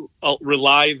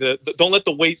rely don't let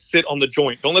the weight sit on the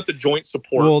joint. Don't let the joint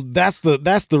support. Well, that's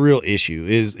the real issue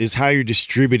is how you're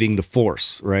distributing the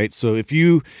force, right? So if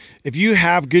you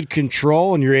have good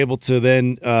control and you're able to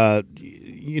then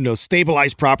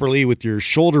stabilize properly with your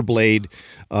shoulder blade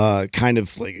kind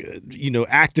of like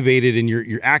activated, and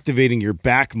you're activating your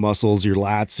back muscles, your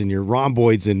lats and your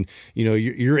rhomboids, and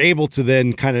you're able to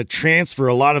then kind of transfer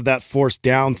a lot of that force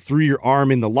down through your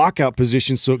arm in the lockout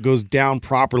position, so it goes down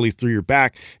properly through your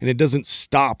back and it doesn't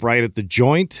stop right at the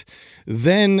joint.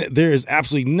 Then there is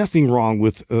absolutely nothing wrong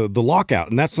with the lockout,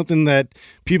 and that's something that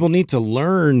people need to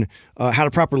learn how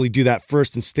to properly do that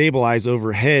first and stabilize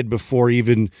overhead before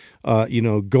even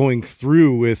going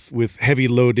through with heavy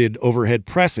loaded overhead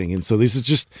pressing. And so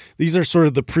these are sort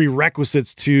of the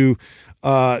prerequisites to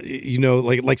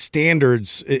like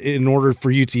standards in order for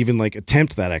you to even like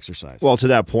attempt that exercise. Well, to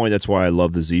that point, that's why I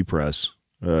love the Z press.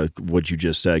 what you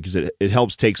just said, because it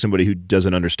helps take somebody who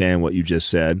doesn't understand what you just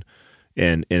said,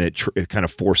 and it kind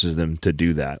of forces them to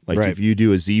do that. Like Right. if you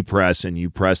do a Z press and you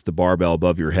press the barbell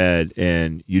above your head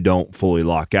and you don't fully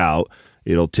lock out,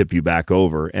 it'll tip you back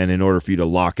over. And in order for you to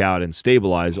lock out and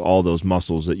stabilize, all those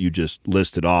muscles that you just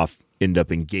listed off end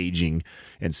up engaging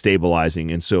and stabilizing.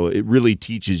 And so it really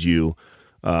teaches you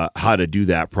how to do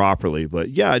that properly.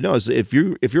 But yeah, no, if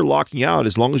you're locking out,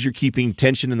 as long as you're keeping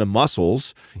tension in the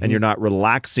muscles and you're not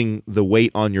relaxing the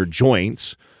weight on your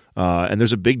joints, and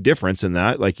there's a big difference in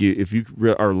that. Like if you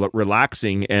are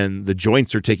relaxing and the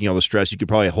joints are taking all the stress, you could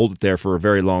probably hold it there for a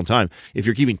very long time. If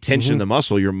you're keeping tension in the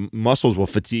muscle, your muscles will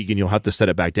fatigue and you'll have to set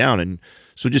it back down. And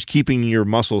so just keeping your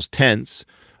muscles tense,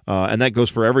 and that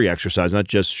goes for every exercise, not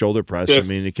just shoulder press. Yes.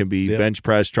 I mean, it can be bench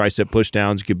press, tricep push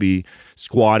downs. It could be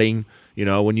squatting. You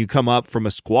know, when you come up from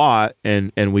a squat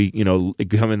and we,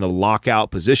 come in the lockout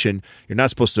position, you're not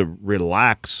supposed to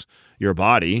relax your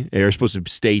body. You're supposed to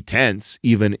stay tense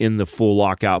even in the full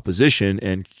lockout position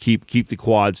and keep the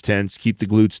quads tense, keep the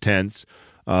glutes tense,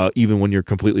 even when you're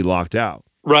completely locked out.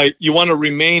 Right. You want to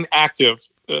remain active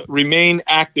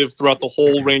throughout the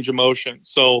whole range of motion.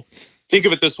 So think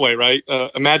of it this way, right?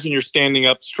 Imagine you're standing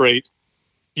up straight.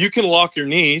 You can lock your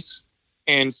knees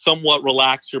and somewhat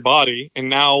relax your body. And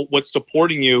now what's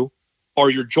supporting you are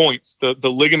your joints. The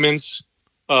ligaments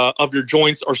of your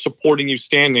joints are supporting you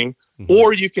standing. Mm-hmm.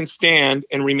 Or you can stand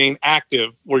and remain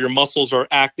active where your muscles are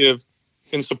active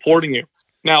and supporting you.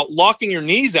 Now, locking your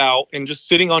knees out and just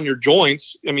sitting on your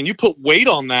joints, I mean, you put weight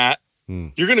on that,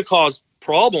 you're going to cause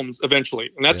problems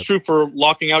eventually. And that's true for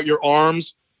locking out your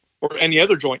arms or any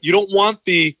other joint. You don't want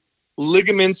the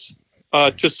ligaments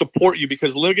to support you,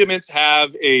 because ligaments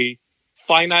have a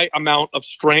finite amount of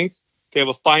strength. They have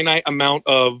a finite amount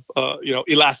of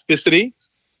elasticity,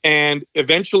 and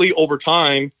eventually over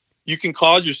time you can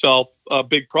cause yourself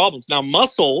big problems. Now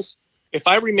muscles, if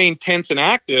I remain tense and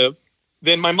active,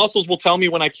 then my muscles will tell me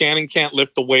when I can and can't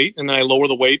lift the weight, and then I lower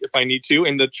the weight if I need to,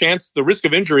 and the risk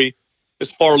of injury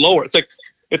is far lower. It's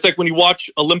like when you watch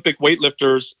Olympic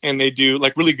weightlifters and they do,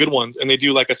 like really good ones, and they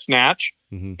do like a snatch,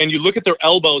 and you look at their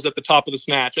elbows at the top of the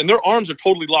snatch and their arms are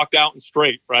totally locked out and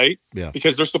straight, right? Yeah.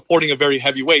 Because they're supporting a very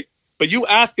heavy weight. But you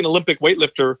ask an Olympic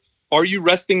weightlifter, are you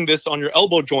resting this on your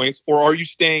elbow joints, or are you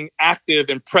staying active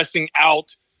and pressing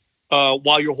out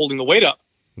while you're holding the weight up?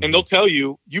 And they'll tell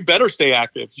you, you better stay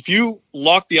active. If you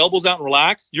lock the elbows out and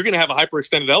relax, you're going to have a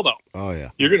hyperextended elbow. Oh,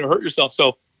 yeah. You're going to hurt yourself.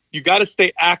 So you got to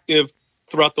stay active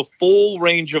throughout the full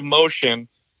range of motion.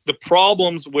 The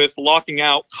problems with locking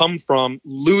out come from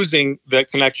losing that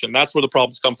connection. That's where the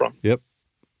problems come from. Yep.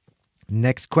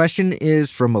 Next question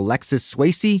is from Alexis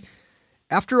Swayze.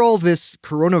 After all this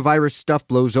coronavirus stuff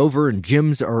blows over and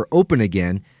gyms are open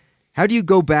again, how do you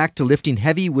go back to lifting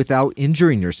heavy without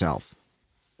injuring yourself?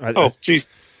 Geez,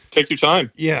 take your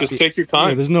time. Yeah. Just take your time.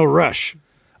 Yeah, there's no rush.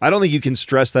 I don't think you can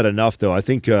stress that enough, though. I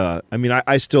think,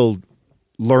 I still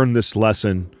learn this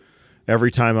lesson every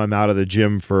time I'm out of the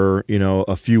gym for,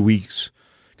 a few weeks,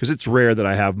 because it's rare that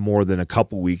I have more than a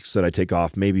couple weeks that I take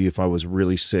off. Maybe if I was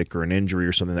really sick or an injury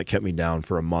or something that kept me down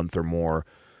for a month or more.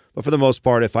 But for the most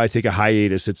part, if I take a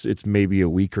hiatus, it's maybe a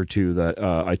week or two that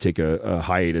I take a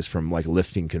hiatus from like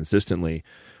lifting consistently.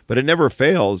 But it never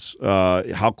fails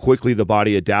how quickly the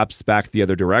body adapts back the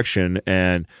other direction,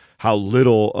 and how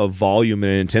little of volume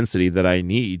and intensity that I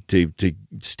need to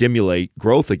stimulate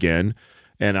growth again.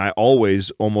 And I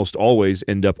almost always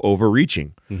end up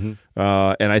overreaching. And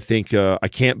I think I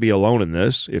can't be alone in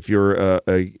this. If you're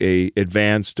a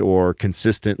advanced or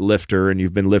consistent lifter and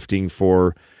you've been lifting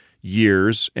for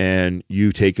years and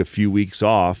you take a few weeks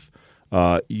off,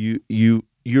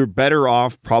 you're better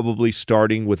off probably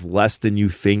starting with less than you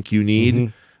think you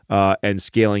need and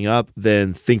scaling up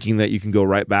than thinking that you can go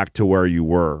right back to where you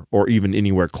were or even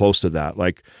anywhere close to that.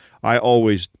 Like I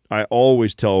always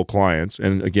tell clients,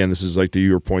 and again, this is like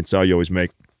your point, Sal, you always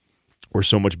make, we're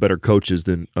so much better coaches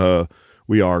than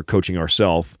we are coaching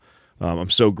ourselves.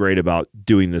 I'm so great about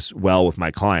doing this well with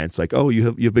my clients. Like, oh,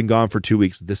 you've been gone for 2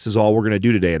 weeks. This is all we're going to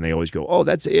do today. And they always go, oh,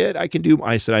 that's it. I can do.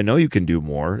 I said, I know you can do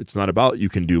more. It's not about you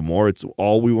can do more. It's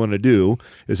all we want to do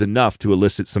is enough to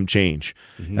elicit some change.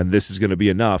 And this is going to be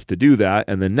enough to do that.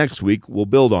 And then next week we'll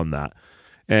build on that.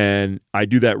 And I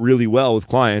do that really well with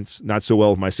clients, not so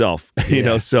well with myself.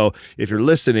 So if you're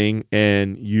listening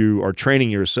and you are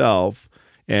training yourself,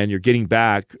 and you're getting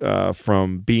back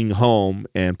from being home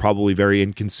and probably very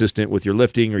inconsistent with your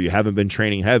lifting, or you haven't been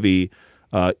training heavy,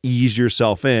 ease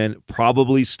yourself in.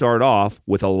 Probably start off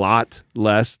with a lot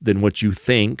less than what you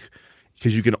think.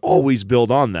 because you can always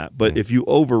build on that. But if you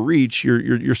overreach,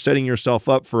 you're setting yourself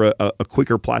up for a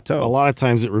quicker plateau. A lot of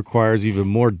times it requires even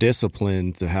more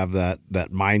discipline to have that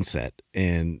mindset,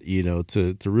 and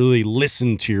to really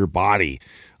listen to your body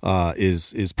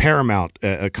is paramount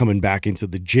coming back into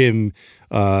the gym,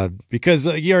 because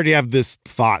you already have this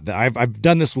thought that I've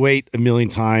done this weight a million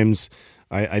times.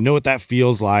 I know what that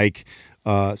feels like.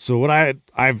 So what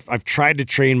I've tried to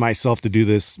train myself to do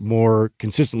this more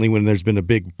consistently when there's been a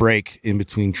big break in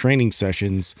between training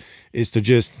sessions is to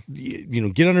just,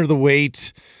 get under the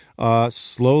weight,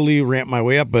 slowly ramp my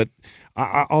way up. But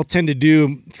I'll tend to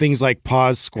do things like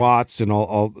pause squats, and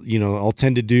I'll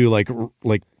tend to do like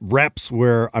reps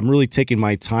where I'm really taking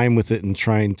my time with it and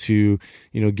trying to,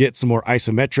 get some more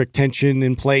isometric tension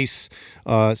in place,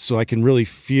 so I can really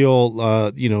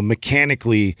feel,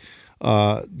 mechanically,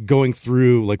 going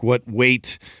through like what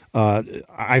weight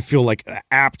I feel like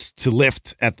apt to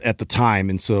lift at the time.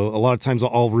 And so a lot of times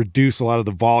I'll reduce a lot of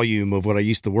the volume of what I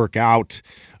used to work out,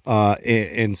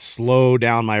 and slow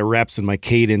down my reps and my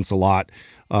cadence a lot,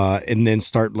 and then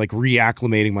start like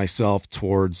reacclimating myself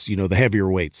towards, the heavier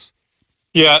weights.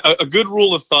 Yeah, a good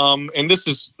rule of thumb, and this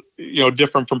is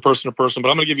different from person to person, but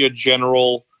I'm going to give you a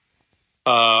general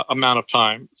amount of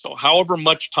time. So however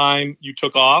much time you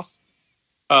took off,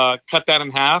 cut that in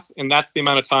half, and that's the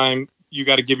amount of time you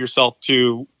got to give yourself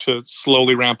to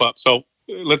slowly ramp up. So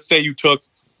let's say you took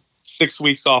 6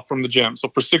 weeks off from the gym. So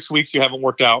for 6 weeks, you haven't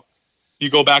worked out. You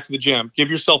go back to the gym.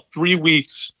 Give yourself 3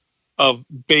 weeks of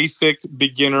basic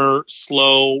beginner,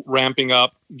 slow ramping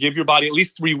up. Give your body at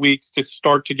least 3 weeks to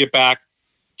start to get back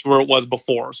to where it was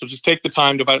before. So just take the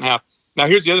time, divide it in half. Now,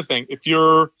 here's the other thing. If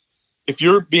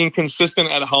you're being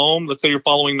consistent at home, let's say you're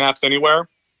following Maps Anywhere,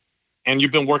 and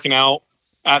you've been working out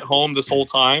at home this whole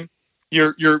time,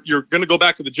 you're going to go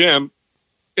back to the gym,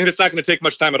 and it's not going to take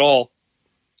much time at all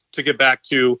to get back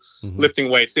to lifting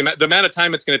weights. The amount of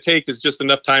time it's going to take is just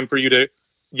enough time for you to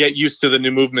get used to the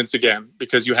new movements again,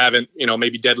 because you haven't,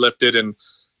 maybe deadlifted and,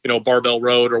 barbell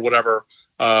rowed or whatever,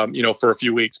 for a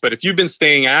few weeks. But if you've been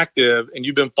staying active and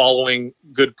you've been following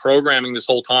good programming this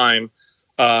whole time,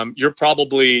 you're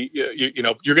probably,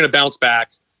 you're going to bounce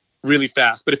back really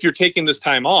fast. But if you're taking this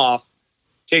time off,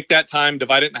 take that time,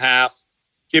 divide it in half,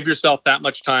 give yourself that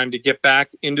much time to get back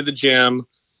into the gym,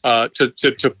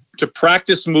 to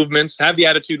practice movements. Have the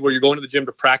attitude where you're going to the gym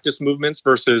to practice movements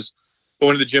versus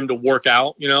going to the gym to work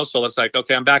out, So it's like,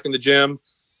 okay, I'm back in the gym.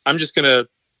 I'm just going to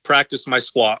practice my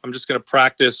squat. I'm just going to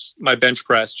practice my bench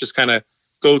press, just kind of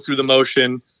go through the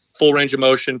motion, full range of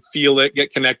motion, feel it,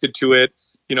 get connected to it.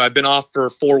 I've been off for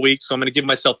 4 weeks, so I'm going to give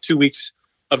myself 2 weeks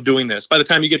of doing this. By the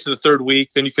time you get to the third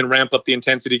week, then you can ramp up the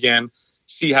intensity again,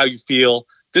 see how you feel.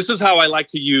 This is how I like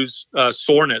to use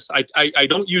soreness. I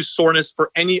don't use soreness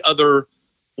for any other,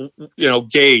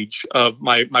 gauge of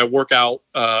my workout,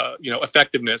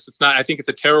 effectiveness. It's not, I think it's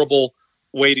a terrible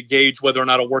way to gauge whether or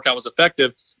not a workout was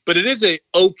effective, but it is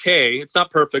it's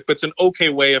not perfect, but it's an okay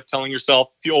way of telling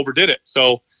yourself if you overdid it.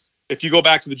 So if you go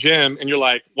back to the gym and you're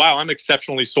like, wow, I'm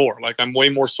exceptionally sore, like I'm way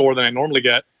more sore than I normally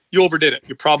get, you overdid it.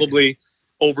 You probably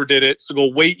overdid it. So go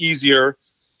way easier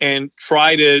and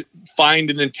try to find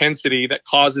an intensity that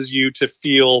causes you to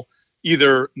feel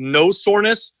either no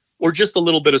soreness or just a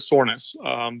little bit of soreness.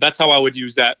 That's how I would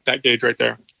use that gauge right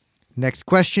there. Next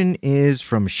question is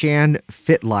from Shan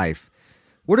Fitlife.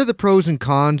 What are the pros and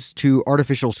cons to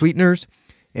artificial sweeteners?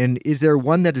 And is there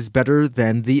one that is better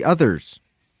than the others?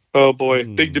 Oh boy,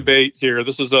 big debate here.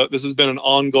 This has been an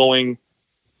ongoing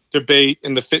debate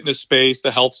in the fitness space,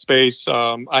 the health space.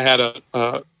 I had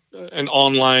an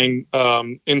online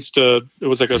it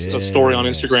was like a story on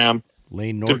Instagram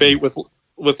debate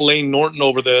with Lane Norton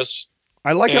over this.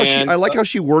 I like how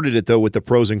she worded it though, with the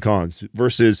pros and cons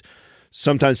versus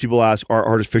sometimes people ask, are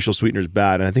artificial sweeteners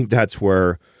bad? And I think that's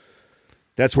where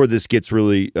this gets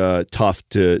really tough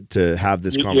to have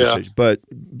this conversation. Yeah. But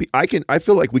I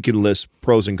feel like we can list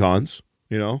pros and cons,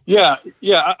 Yeah.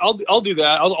 I'll do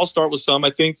that. I'll start with some. I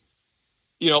think,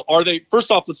 first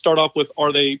off, let's start off with,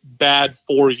 are they bad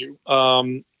for you?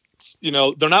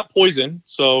 They're not poison,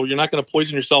 so you're not going to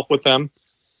poison yourself with them.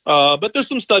 But there's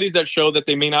some studies that show that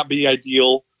they may not be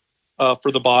ideal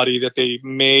for the body, that they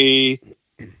may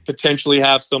potentially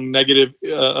have some negative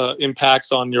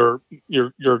impacts on your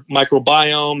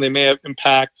microbiome. They may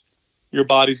impact your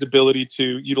body's ability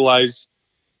to utilize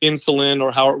insulin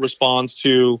or how it responds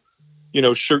to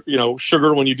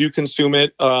sugar when you do consume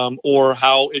it, or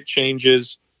how it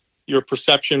changes your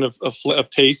perception of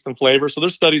taste and flavor. So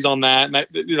there's studies on that, and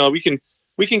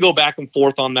we can go back and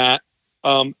forth on that.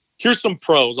 Here's some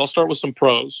pros. I'll start with some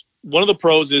pros. One of the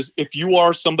pros is if you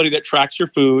are somebody that tracks your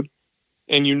food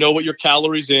and you know what your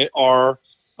calories are,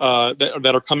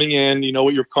 that are coming in. You know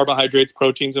what your carbohydrates,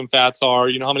 proteins, and fats are.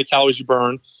 You know how many calories you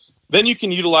burn. Then you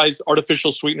can utilize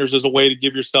artificial sweeteners as a way to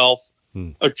give yourself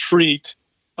a treat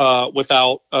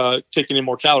without taking in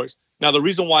more calories. Now, the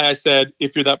reason why I said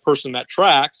if you're that person that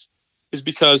tracks is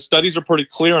because studies are pretty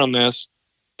clear on this.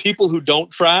 People who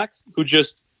don't track, who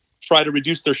just try to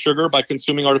reduce their sugar by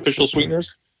consuming artificial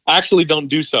sweeteners, actually don't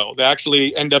do so. They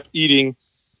actually end up eating,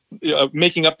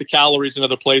 making up the calories in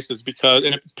other places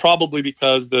and it's probably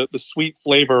because the sweet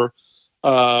flavor,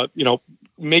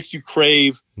 makes you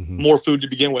crave more food to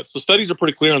begin with. So studies are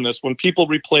pretty clear on this. When people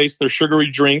replace their sugary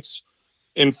drinks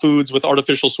in foods with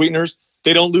artificial sweeteners,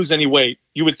 they don't lose any weight.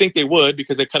 You would think they would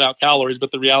because they cut out calories,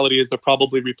 but the reality is they're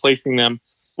probably replacing them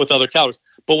with other calories.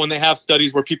 But when they have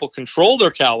studies where people control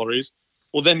their calories,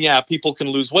 well then, yeah, people can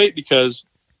lose weight because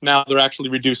now they're actually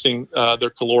reducing their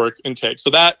caloric intake. So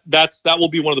that will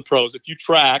be one of the pros. If you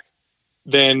track,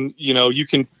 then you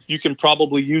can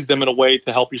probably use them in a way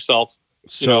to help yourself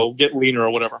get leaner or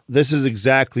whatever. This is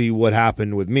exactly what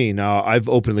happened with me. Now, I've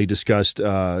openly discussed,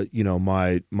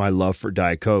 my love for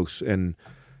Diet Cokes, and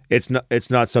it's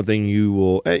not something you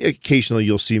will. Occasionally,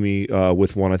 you'll see me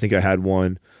with one. I think I had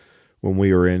one when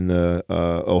we were in the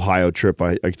Ohio trip.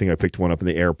 I think I picked one up in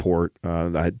the airport.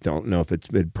 I don't know if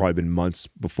it'd probably been months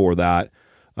before that.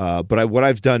 But what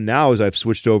I've done now is I've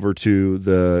switched over to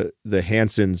the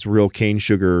Hanson's real cane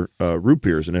sugar root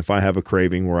beers. And if I have a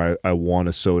craving where I want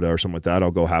a soda or something like that,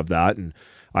 I'll go have that. And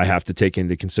I have to take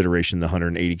into consideration the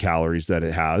 180 calories that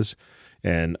it has.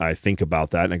 And I think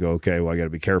about that and I go, okay, well, I got to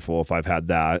be careful if I've had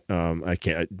that. I'm not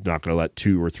going to let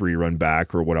 2 or 3 run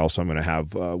back or what else I'm going to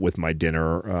have with my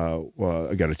dinner.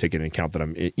 I got to take into account that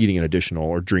I'm eating an additional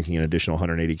or drinking an additional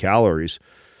 180 calories.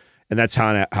 And that's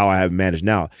how I have managed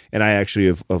now. And I actually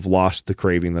have lost the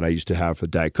craving that I used to have for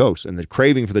the Diet Cokes. And the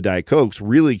craving for the Diet Cokes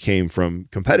really came from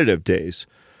competitive days.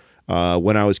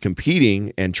 When I was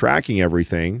competing and tracking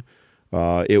everything,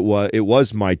 it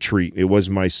was my treat. It was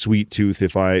my sweet tooth.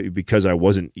 Because I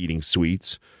wasn't eating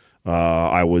sweets,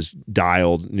 I was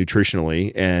dialed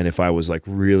nutritionally. And if I was like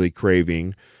really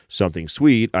craving something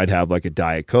sweet, I'd have like a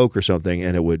Diet Coke or something,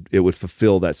 and it would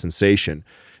fulfill that sensation.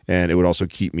 And it would also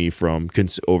keep me from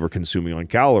over-consuming on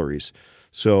calories.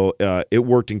 So it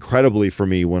worked incredibly for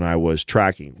me when I was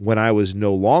tracking. When I was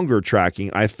no longer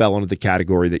tracking, I fell into the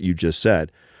category that you just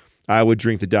said. I would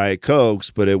drink the Diet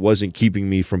Cokes, but it wasn't keeping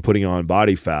me from putting on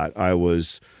body fat.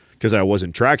 Because I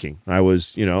wasn't tracking. I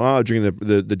was, drinking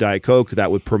the Diet Coke. That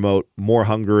would promote more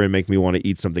hunger and make me want to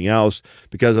eat something else.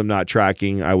 Because I'm not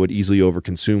tracking, I would easily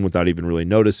overconsume without even really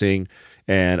noticing.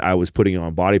 And I was putting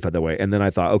on body fat that way. And then I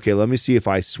thought, okay, let me see if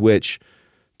I switch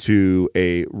to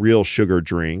a real sugar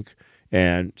drink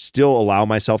and still allow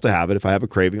myself to have it. If I have a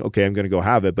craving, okay, I'm going to go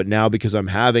have it. But now because I'm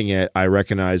having it, I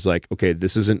recognize like, okay,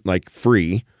 this isn't like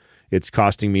free. It's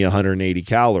costing me 180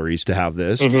 calories to have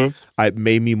this. It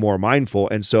made me more mindful.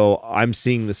 And so I'm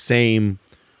seeing the same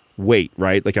weight,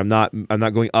 right? Like I'm not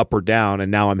going up or down, and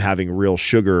now I'm having real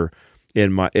sugar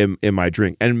in my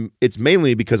drink. And it's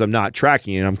mainly because I'm not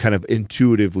tracking and I'm kind of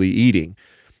intuitively eating.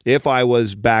 If I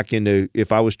was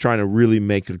trying to really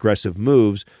make aggressive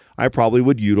moves, I probably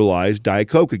would utilize Diet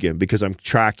Coke again because I'm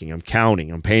tracking, I'm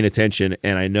counting, I'm paying attention,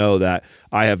 and I know that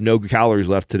I have no calories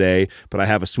left today, but I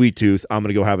have a sweet tooth. I'm going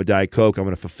to go have a Diet Coke. I'm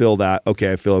going to fulfill that.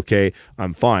 Okay, I feel okay.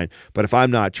 I'm fine. But if I'm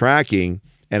not tracking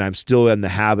and I'm still in the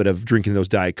habit of drinking those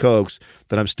Diet Cokes,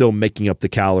 then I'm still making up the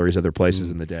calories other places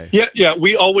in the day. Yeah.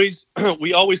 We always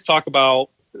talk about,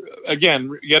 again,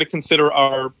 you got to consider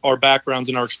our backgrounds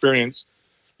and our experience.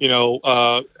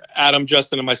 Adam,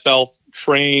 Justin, and myself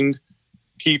trained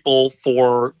people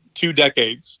for 2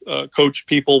 decades, coached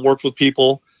people, worked with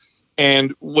people.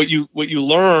 And what you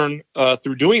learn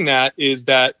through doing that is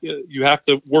that you have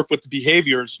to work with the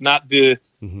behaviors, not the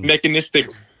mechanistic,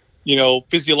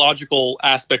 physiological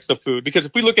aspects of food. Because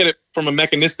if we look at it from a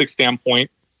mechanistic standpoint,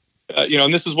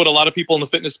 and this is what a lot of people in the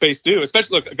fitness space do,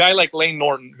 especially a guy like Lane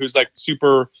Norton, who's like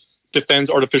super defends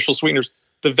artificial sweeteners.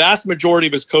 The vast majority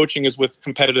of his coaching is with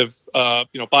competitive,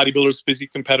 bodybuilders,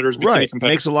 physique competitors, bikini competitors.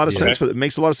 Makes a lot of sense. It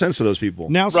makes a lot of sense for those people.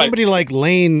 Now, somebody like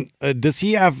Lane, does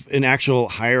he have an actual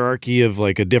hierarchy of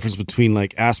like a difference between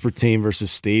like aspartame versus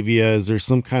stevia? Is there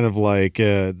some kind of like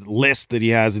list that he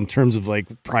has in terms of like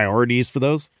priorities for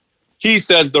those? He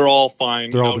says they're all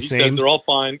fine. They're all the same? He says they're all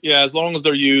fine. Yeah, as long as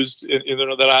they're used,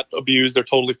 they're not abused, they're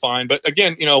totally fine. But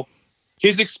again,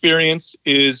 his experience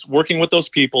is working with those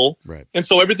people. Right. And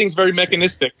so everything's very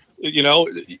mechanistic,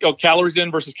 calories in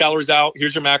versus calories out.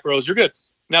 Here's your macros. You're good.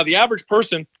 Now, the average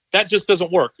person, that just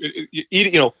doesn't work.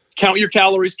 Count your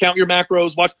calories, count your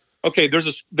macros, watch. Okay,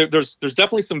 there's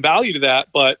definitely some value to that,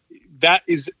 but that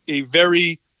is a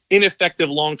very ineffective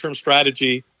long-term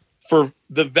strategy for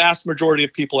the vast majority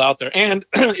of people out there. And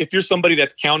if you're somebody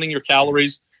that's counting your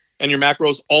calories and your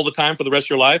macros all the time for the rest of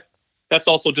your life, that's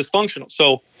also dysfunctional.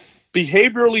 So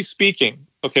behaviorally speaking,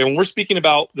 okay, when we're speaking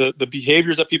about the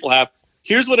behaviors that people have,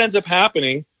 here's what ends up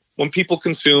happening when people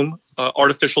consume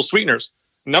artificial sweeteners.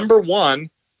 Number one,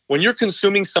 when you're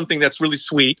consuming something that's really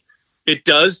sweet, it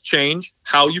does change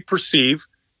how you perceive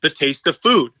the taste of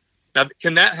food. Now,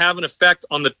 can that have an effect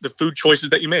on the food choices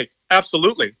that you make?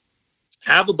 Absolutely.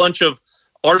 Have a bunch of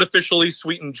artificially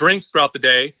sweetened drinks throughout the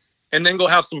day and then go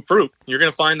have some fruit. You're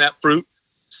going to find that fruit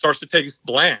starts to taste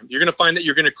bland. You're going to find that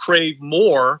you're going to crave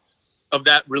more of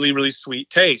that really, really sweet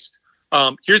taste.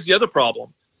 Here's the other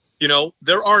problem. You know,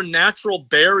 there are natural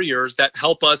barriers that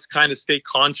help us kind of stay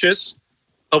conscious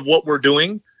of what we're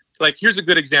doing. Like, here's a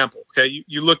good example. Okay,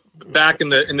 you look back in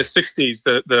the 60s,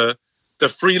 the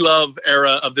free love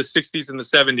era of the 60s and the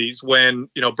 70s, when,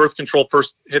 you know, birth control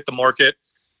first hit the market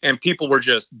and people were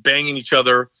just banging each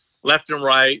other left and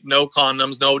right, no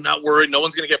condoms, no, not worried, no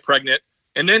one's going to get pregnant.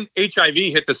 And then HIV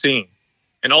hit the scene.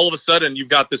 And all of a sudden you've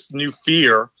got this new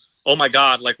fear. Oh my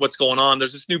God, like, what's going on?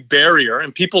 There's this new barrier,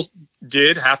 and people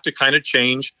did have to kind of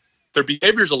change their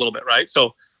behaviors a little bit, right?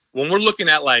 So when we're looking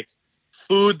at like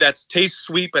food that tastes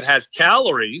sweet but has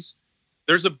calories,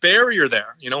 there's a barrier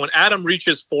there. You know, when Adam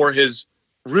reaches for his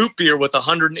root beer with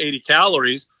 180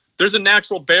 calories, there's a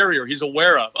natural barrier he's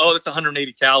aware of. Oh, that's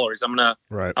 180 calories. I'm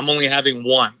only having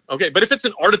one. Okay, but if it's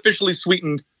an artificially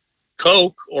sweetened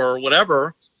Coke or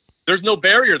whatever, there's no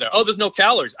barrier there. Oh, there's no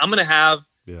calories. I'm going to have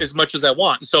as much as I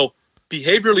want. So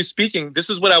behaviorally speaking, this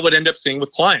is what I would end up seeing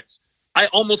with clients. I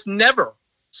almost never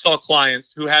saw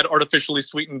clients who had artificially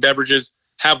sweetened beverages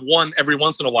have one every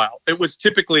once in a while. It was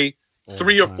typically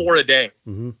 3 or 4 a day.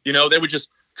 Mm-hmm. You know, they would just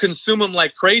consume them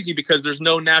like crazy because there's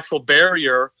no natural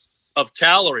barrier of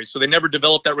calories. So they never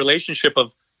developed that relationship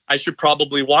of, I should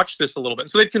probably watch this a little bit.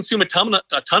 So they'd consume a ton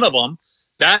of them.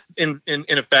 That in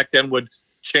effect then would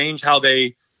change how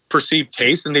they perceive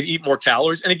taste, and they'd eat more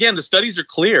calories. And again, the studies are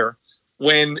clear.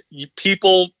 When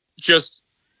people just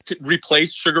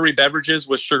replace sugary beverages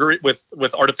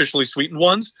with artificially sweetened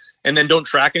ones and then don't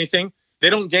track anything, they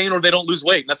don't gain or they don't lose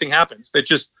weight. Nothing happens.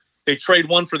 They trade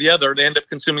one for the other. They end up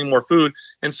consuming more food.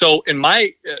 And so in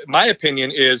my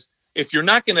opinion is, if you're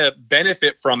not going to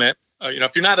benefit from it, you know,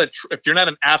 if you're not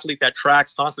an athlete that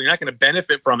tracks constantly, you're not going to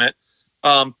benefit from it.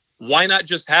 Why not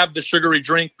just have the sugary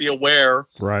drink, be aware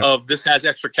of this has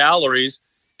extra calories,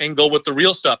 and go with the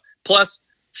real stuff? Plus,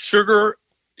 sugar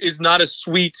is not as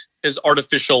sweet as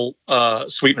artificial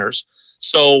sweeteners.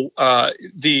 So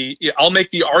I'll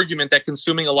make the argument that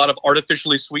consuming a lot of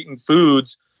artificially sweetened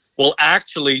foods will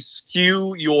actually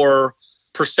skew your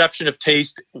perception of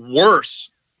taste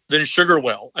worse than sugar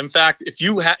will. In fact, if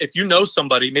you know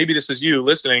somebody, maybe this is you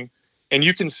listening, and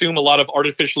you consume a lot of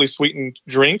artificially sweetened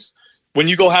drinks, when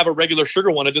you go have a regular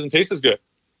sugar one, it doesn't taste as good.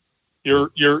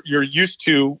 You're used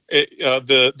to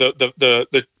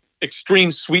the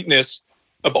extreme sweetness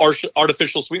of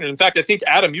artificial sweetener. In fact, I think,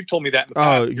 Adam, you've told me that in the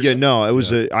past. Yeah, no, it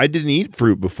was I didn't eat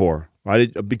fruit before.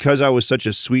 Because I was such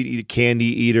a candy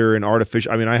eater and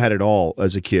artificial. I mean, I had it all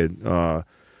as a kid,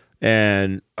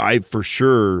 and I for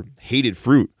sure hated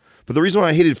fruit. But the reason why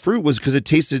I hated fruit was because it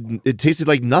tasted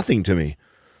like nothing to me.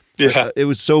 Yeah, it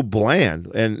was so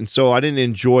bland, and so I didn't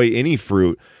enjoy any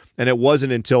fruit. And it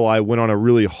wasn't until I went on a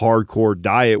really hardcore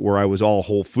diet where I was all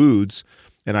whole foods,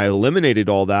 and I eliminated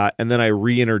all that, and then I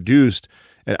reintroduced.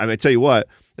 And I mean, I tell you what.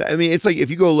 I mean, it's like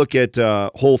if you go look at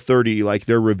Whole30, like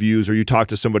their reviews, or you talk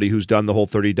to somebody who's done the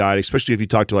Whole30 diet, especially if you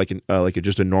talk to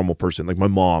just a normal person, like my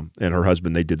mom and her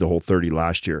husband, they did the Whole30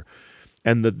 last year.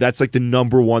 And that's like the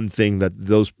number one thing that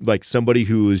those, like somebody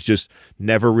who has just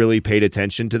never really paid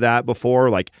attention to that before,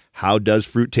 like how does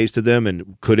fruit taste to them,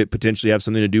 and could it potentially have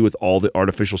something to do with all the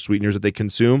artificial sweeteners that they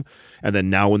consume? And then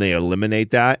now when they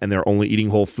eliminate that and they're only eating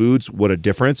whole foods, what a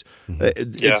difference.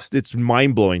 It's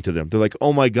mind-blowing to them. They're like,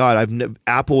 oh my God,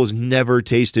 apple has never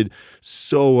tasted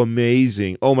so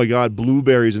amazing. Oh my God,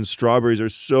 blueberries and strawberries are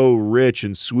so rich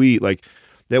and sweet. Like,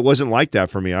 that wasn't like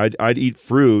that for me. I'd eat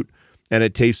fruit, and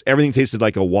everything tasted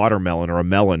like a watermelon or a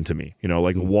melon to me, you know,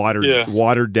 like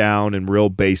watered down and real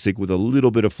basic with a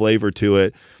little bit of flavor to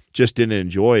it. Just didn't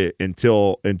enjoy it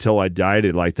until I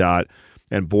dieted like that.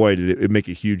 And boy, did it make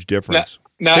a huge difference.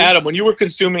 Now, Adam, when you were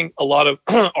consuming a lot of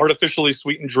artificially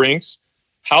sweetened drinks,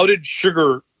 how did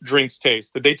sugar drinks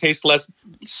taste? Did they taste less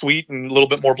sweet and a little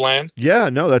bit more bland? Yeah,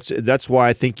 no, that's why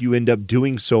I think you end up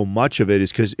doing so much of it,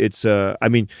 is because it's I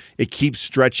mean, it keeps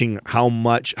stretching how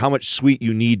much sweet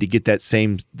you need to get that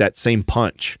same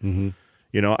punch. Mm-hmm.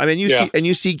 You know, I mean,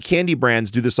 you see candy brands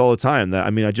do this all the time.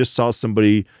 I mean, I just saw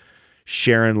somebody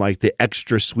sharing like the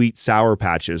extra sweet Sour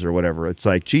Patches or whatever. It's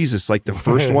like, Jesus, like the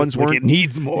first ones Like weren't. it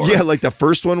needs more. Yeah, like the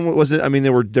first one wasn't. I mean,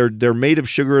 they're made of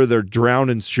sugar. They're drowned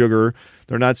in sugar.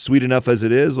 They're not sweet enough as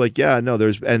it is. Like, yeah, no,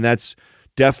 and that's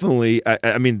definitely.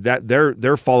 I mean, that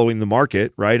they're following the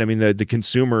market, right? I mean, the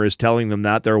consumer is telling them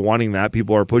that they're wanting that.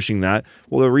 People are pushing that.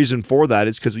 Well, the reason for that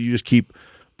is because you just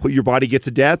your body gets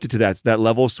adapted to that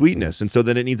level of sweetness, and so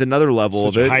then it needs another level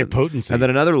of it, high potency, and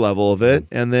then another level of it,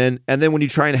 and then when you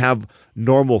try and have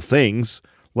normal things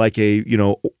like a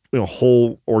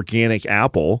whole organic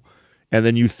apple, and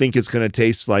then you think it's going to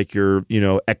taste like your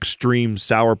extreme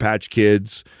Sour Patch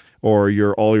Kids or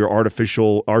all your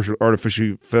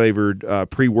artificially flavored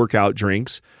pre-workout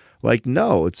drinks. Like,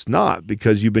 no, it's not,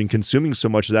 because you've been consuming so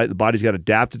much of that. The body's got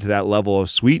adapted to that level of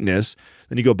sweetness.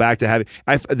 Then you go back to having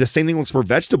the same thing works for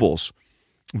vegetables.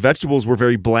 Vegetables were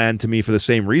very bland to me for the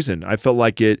same reason. I felt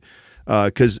like it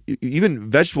because even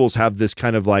vegetables have this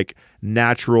kind of like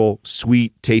natural,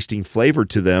 sweet tasting flavor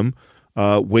to them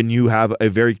when you have a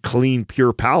very clean,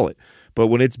 pure palate. But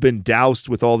when it's been doused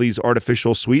with all these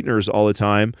artificial sweeteners all the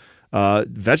time,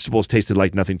 vegetables tasted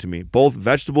like nothing to me. Both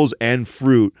vegetables and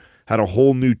fruit had a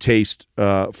whole new taste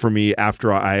for me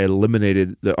after I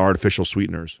eliminated the artificial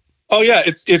sweeteners. Oh yeah,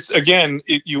 it's again,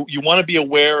 you want to be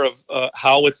aware of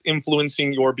how it's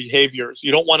influencing your behaviors.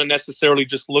 You don't want to necessarily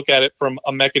just look at it from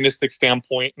a mechanistic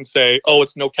standpoint and say, oh,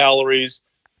 it's no calories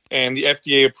and the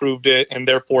FDA approved it and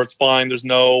therefore it's fine. There's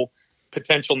no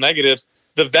potential negatives.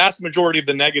 The vast majority of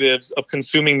the negatives of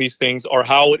consuming these things are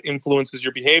how it influences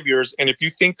your behaviors. And if you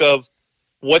think of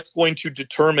what's going to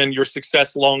determine your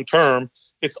success long term,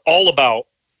 it's all about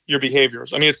your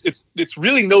behaviors. I mean, it's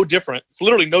really no different. It's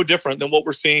literally no different than what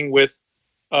we're seeing with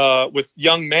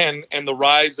young men and the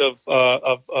rise of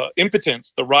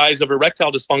impotence, the rise of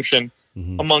erectile dysfunction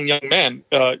among young men.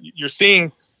 You're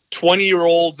seeing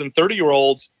 20-year-olds and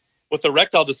 30-year-olds with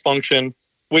erectile dysfunction,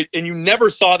 and you never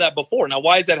saw that before. Now,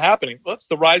 why is that happening? Well, it's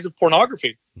the rise of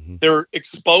pornography. They're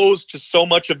exposed to so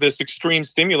much of this extreme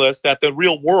stimulus that the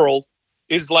real world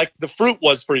is like the fruit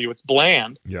was for you. It's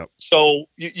bland. Yep. So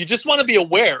you just want to be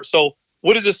aware. So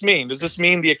what does this mean? Does this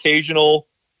mean the occasional,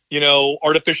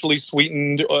 artificially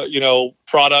sweetened,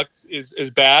 product is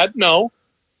bad? No,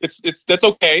 that's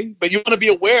okay. But you want to be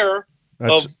aware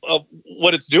of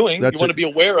what it's doing. You want to be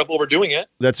aware of overdoing it.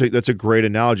 That's a great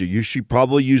analogy. You should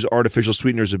probably use artificial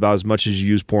sweeteners about as much as you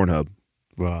use Pornhub.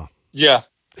 Wow. Yeah.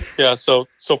 Yeah. So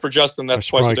for Justin, that's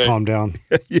twice a day. Calm down.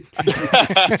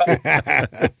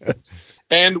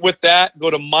 And with that, go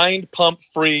to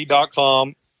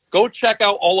mindpumpfree.com. Go check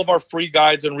out all of our free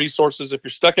guides and resources. If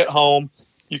you're stuck at home,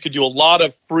 you could do a lot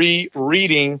of free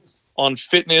reading on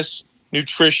fitness,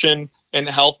 nutrition, and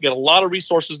health. Get a lot of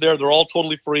resources there. They're all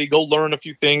totally free. Go learn a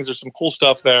few things. There's some cool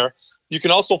stuff there. You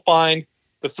can also find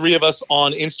the three of us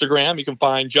on Instagram. You can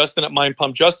find Justin at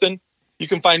mindpumpjustin. You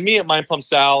can find me at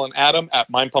mindpumpsal and Adam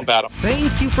at mindpumpadam.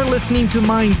 Thank you for listening to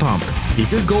Mind Pump.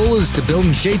 If your goal is to build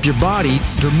and shape your body,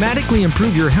 dramatically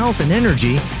improve your health and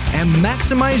energy, and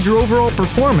maximize your overall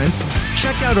performance,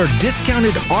 check out our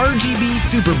discounted RGB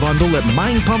Super Bundle at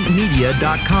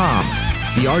mindpumpmedia.com.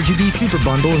 The RGB Super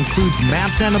Bundle includes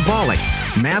MAPS Anabolic,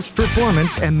 MAPS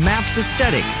Performance, and MAPS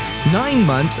Aesthetic. 9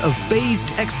 months of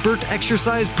phased expert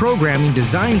exercise programming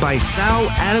designed by Sal,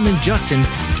 Adam, and Justin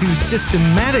to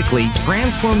systematically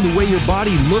transform the way your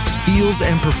body looks, feels,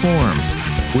 and performs.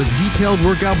 With detailed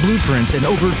workout blueprints and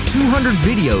over 200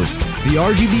 videos, the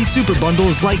RGB Super Bundle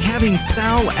is like having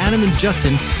Sal, Adam, and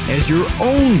Justin as your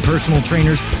own personal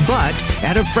trainers, but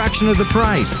at a fraction of the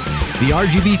price. The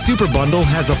RGB Super Bundle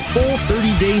has a full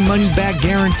 30-day money-back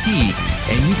guarantee,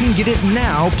 and you can get it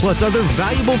now plus other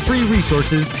valuable free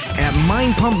resources at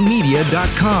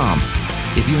mindpumpmedia.com.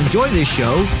 If you enjoy this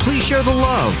show, please share the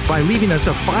love by leaving us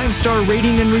a 5-star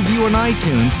rating and review on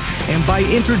iTunes and by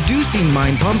introducing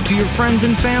Mind Pump to your friends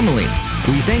and family.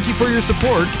 We thank you for your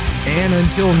support, and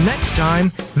until next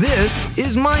time, this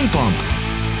is Mind Pump.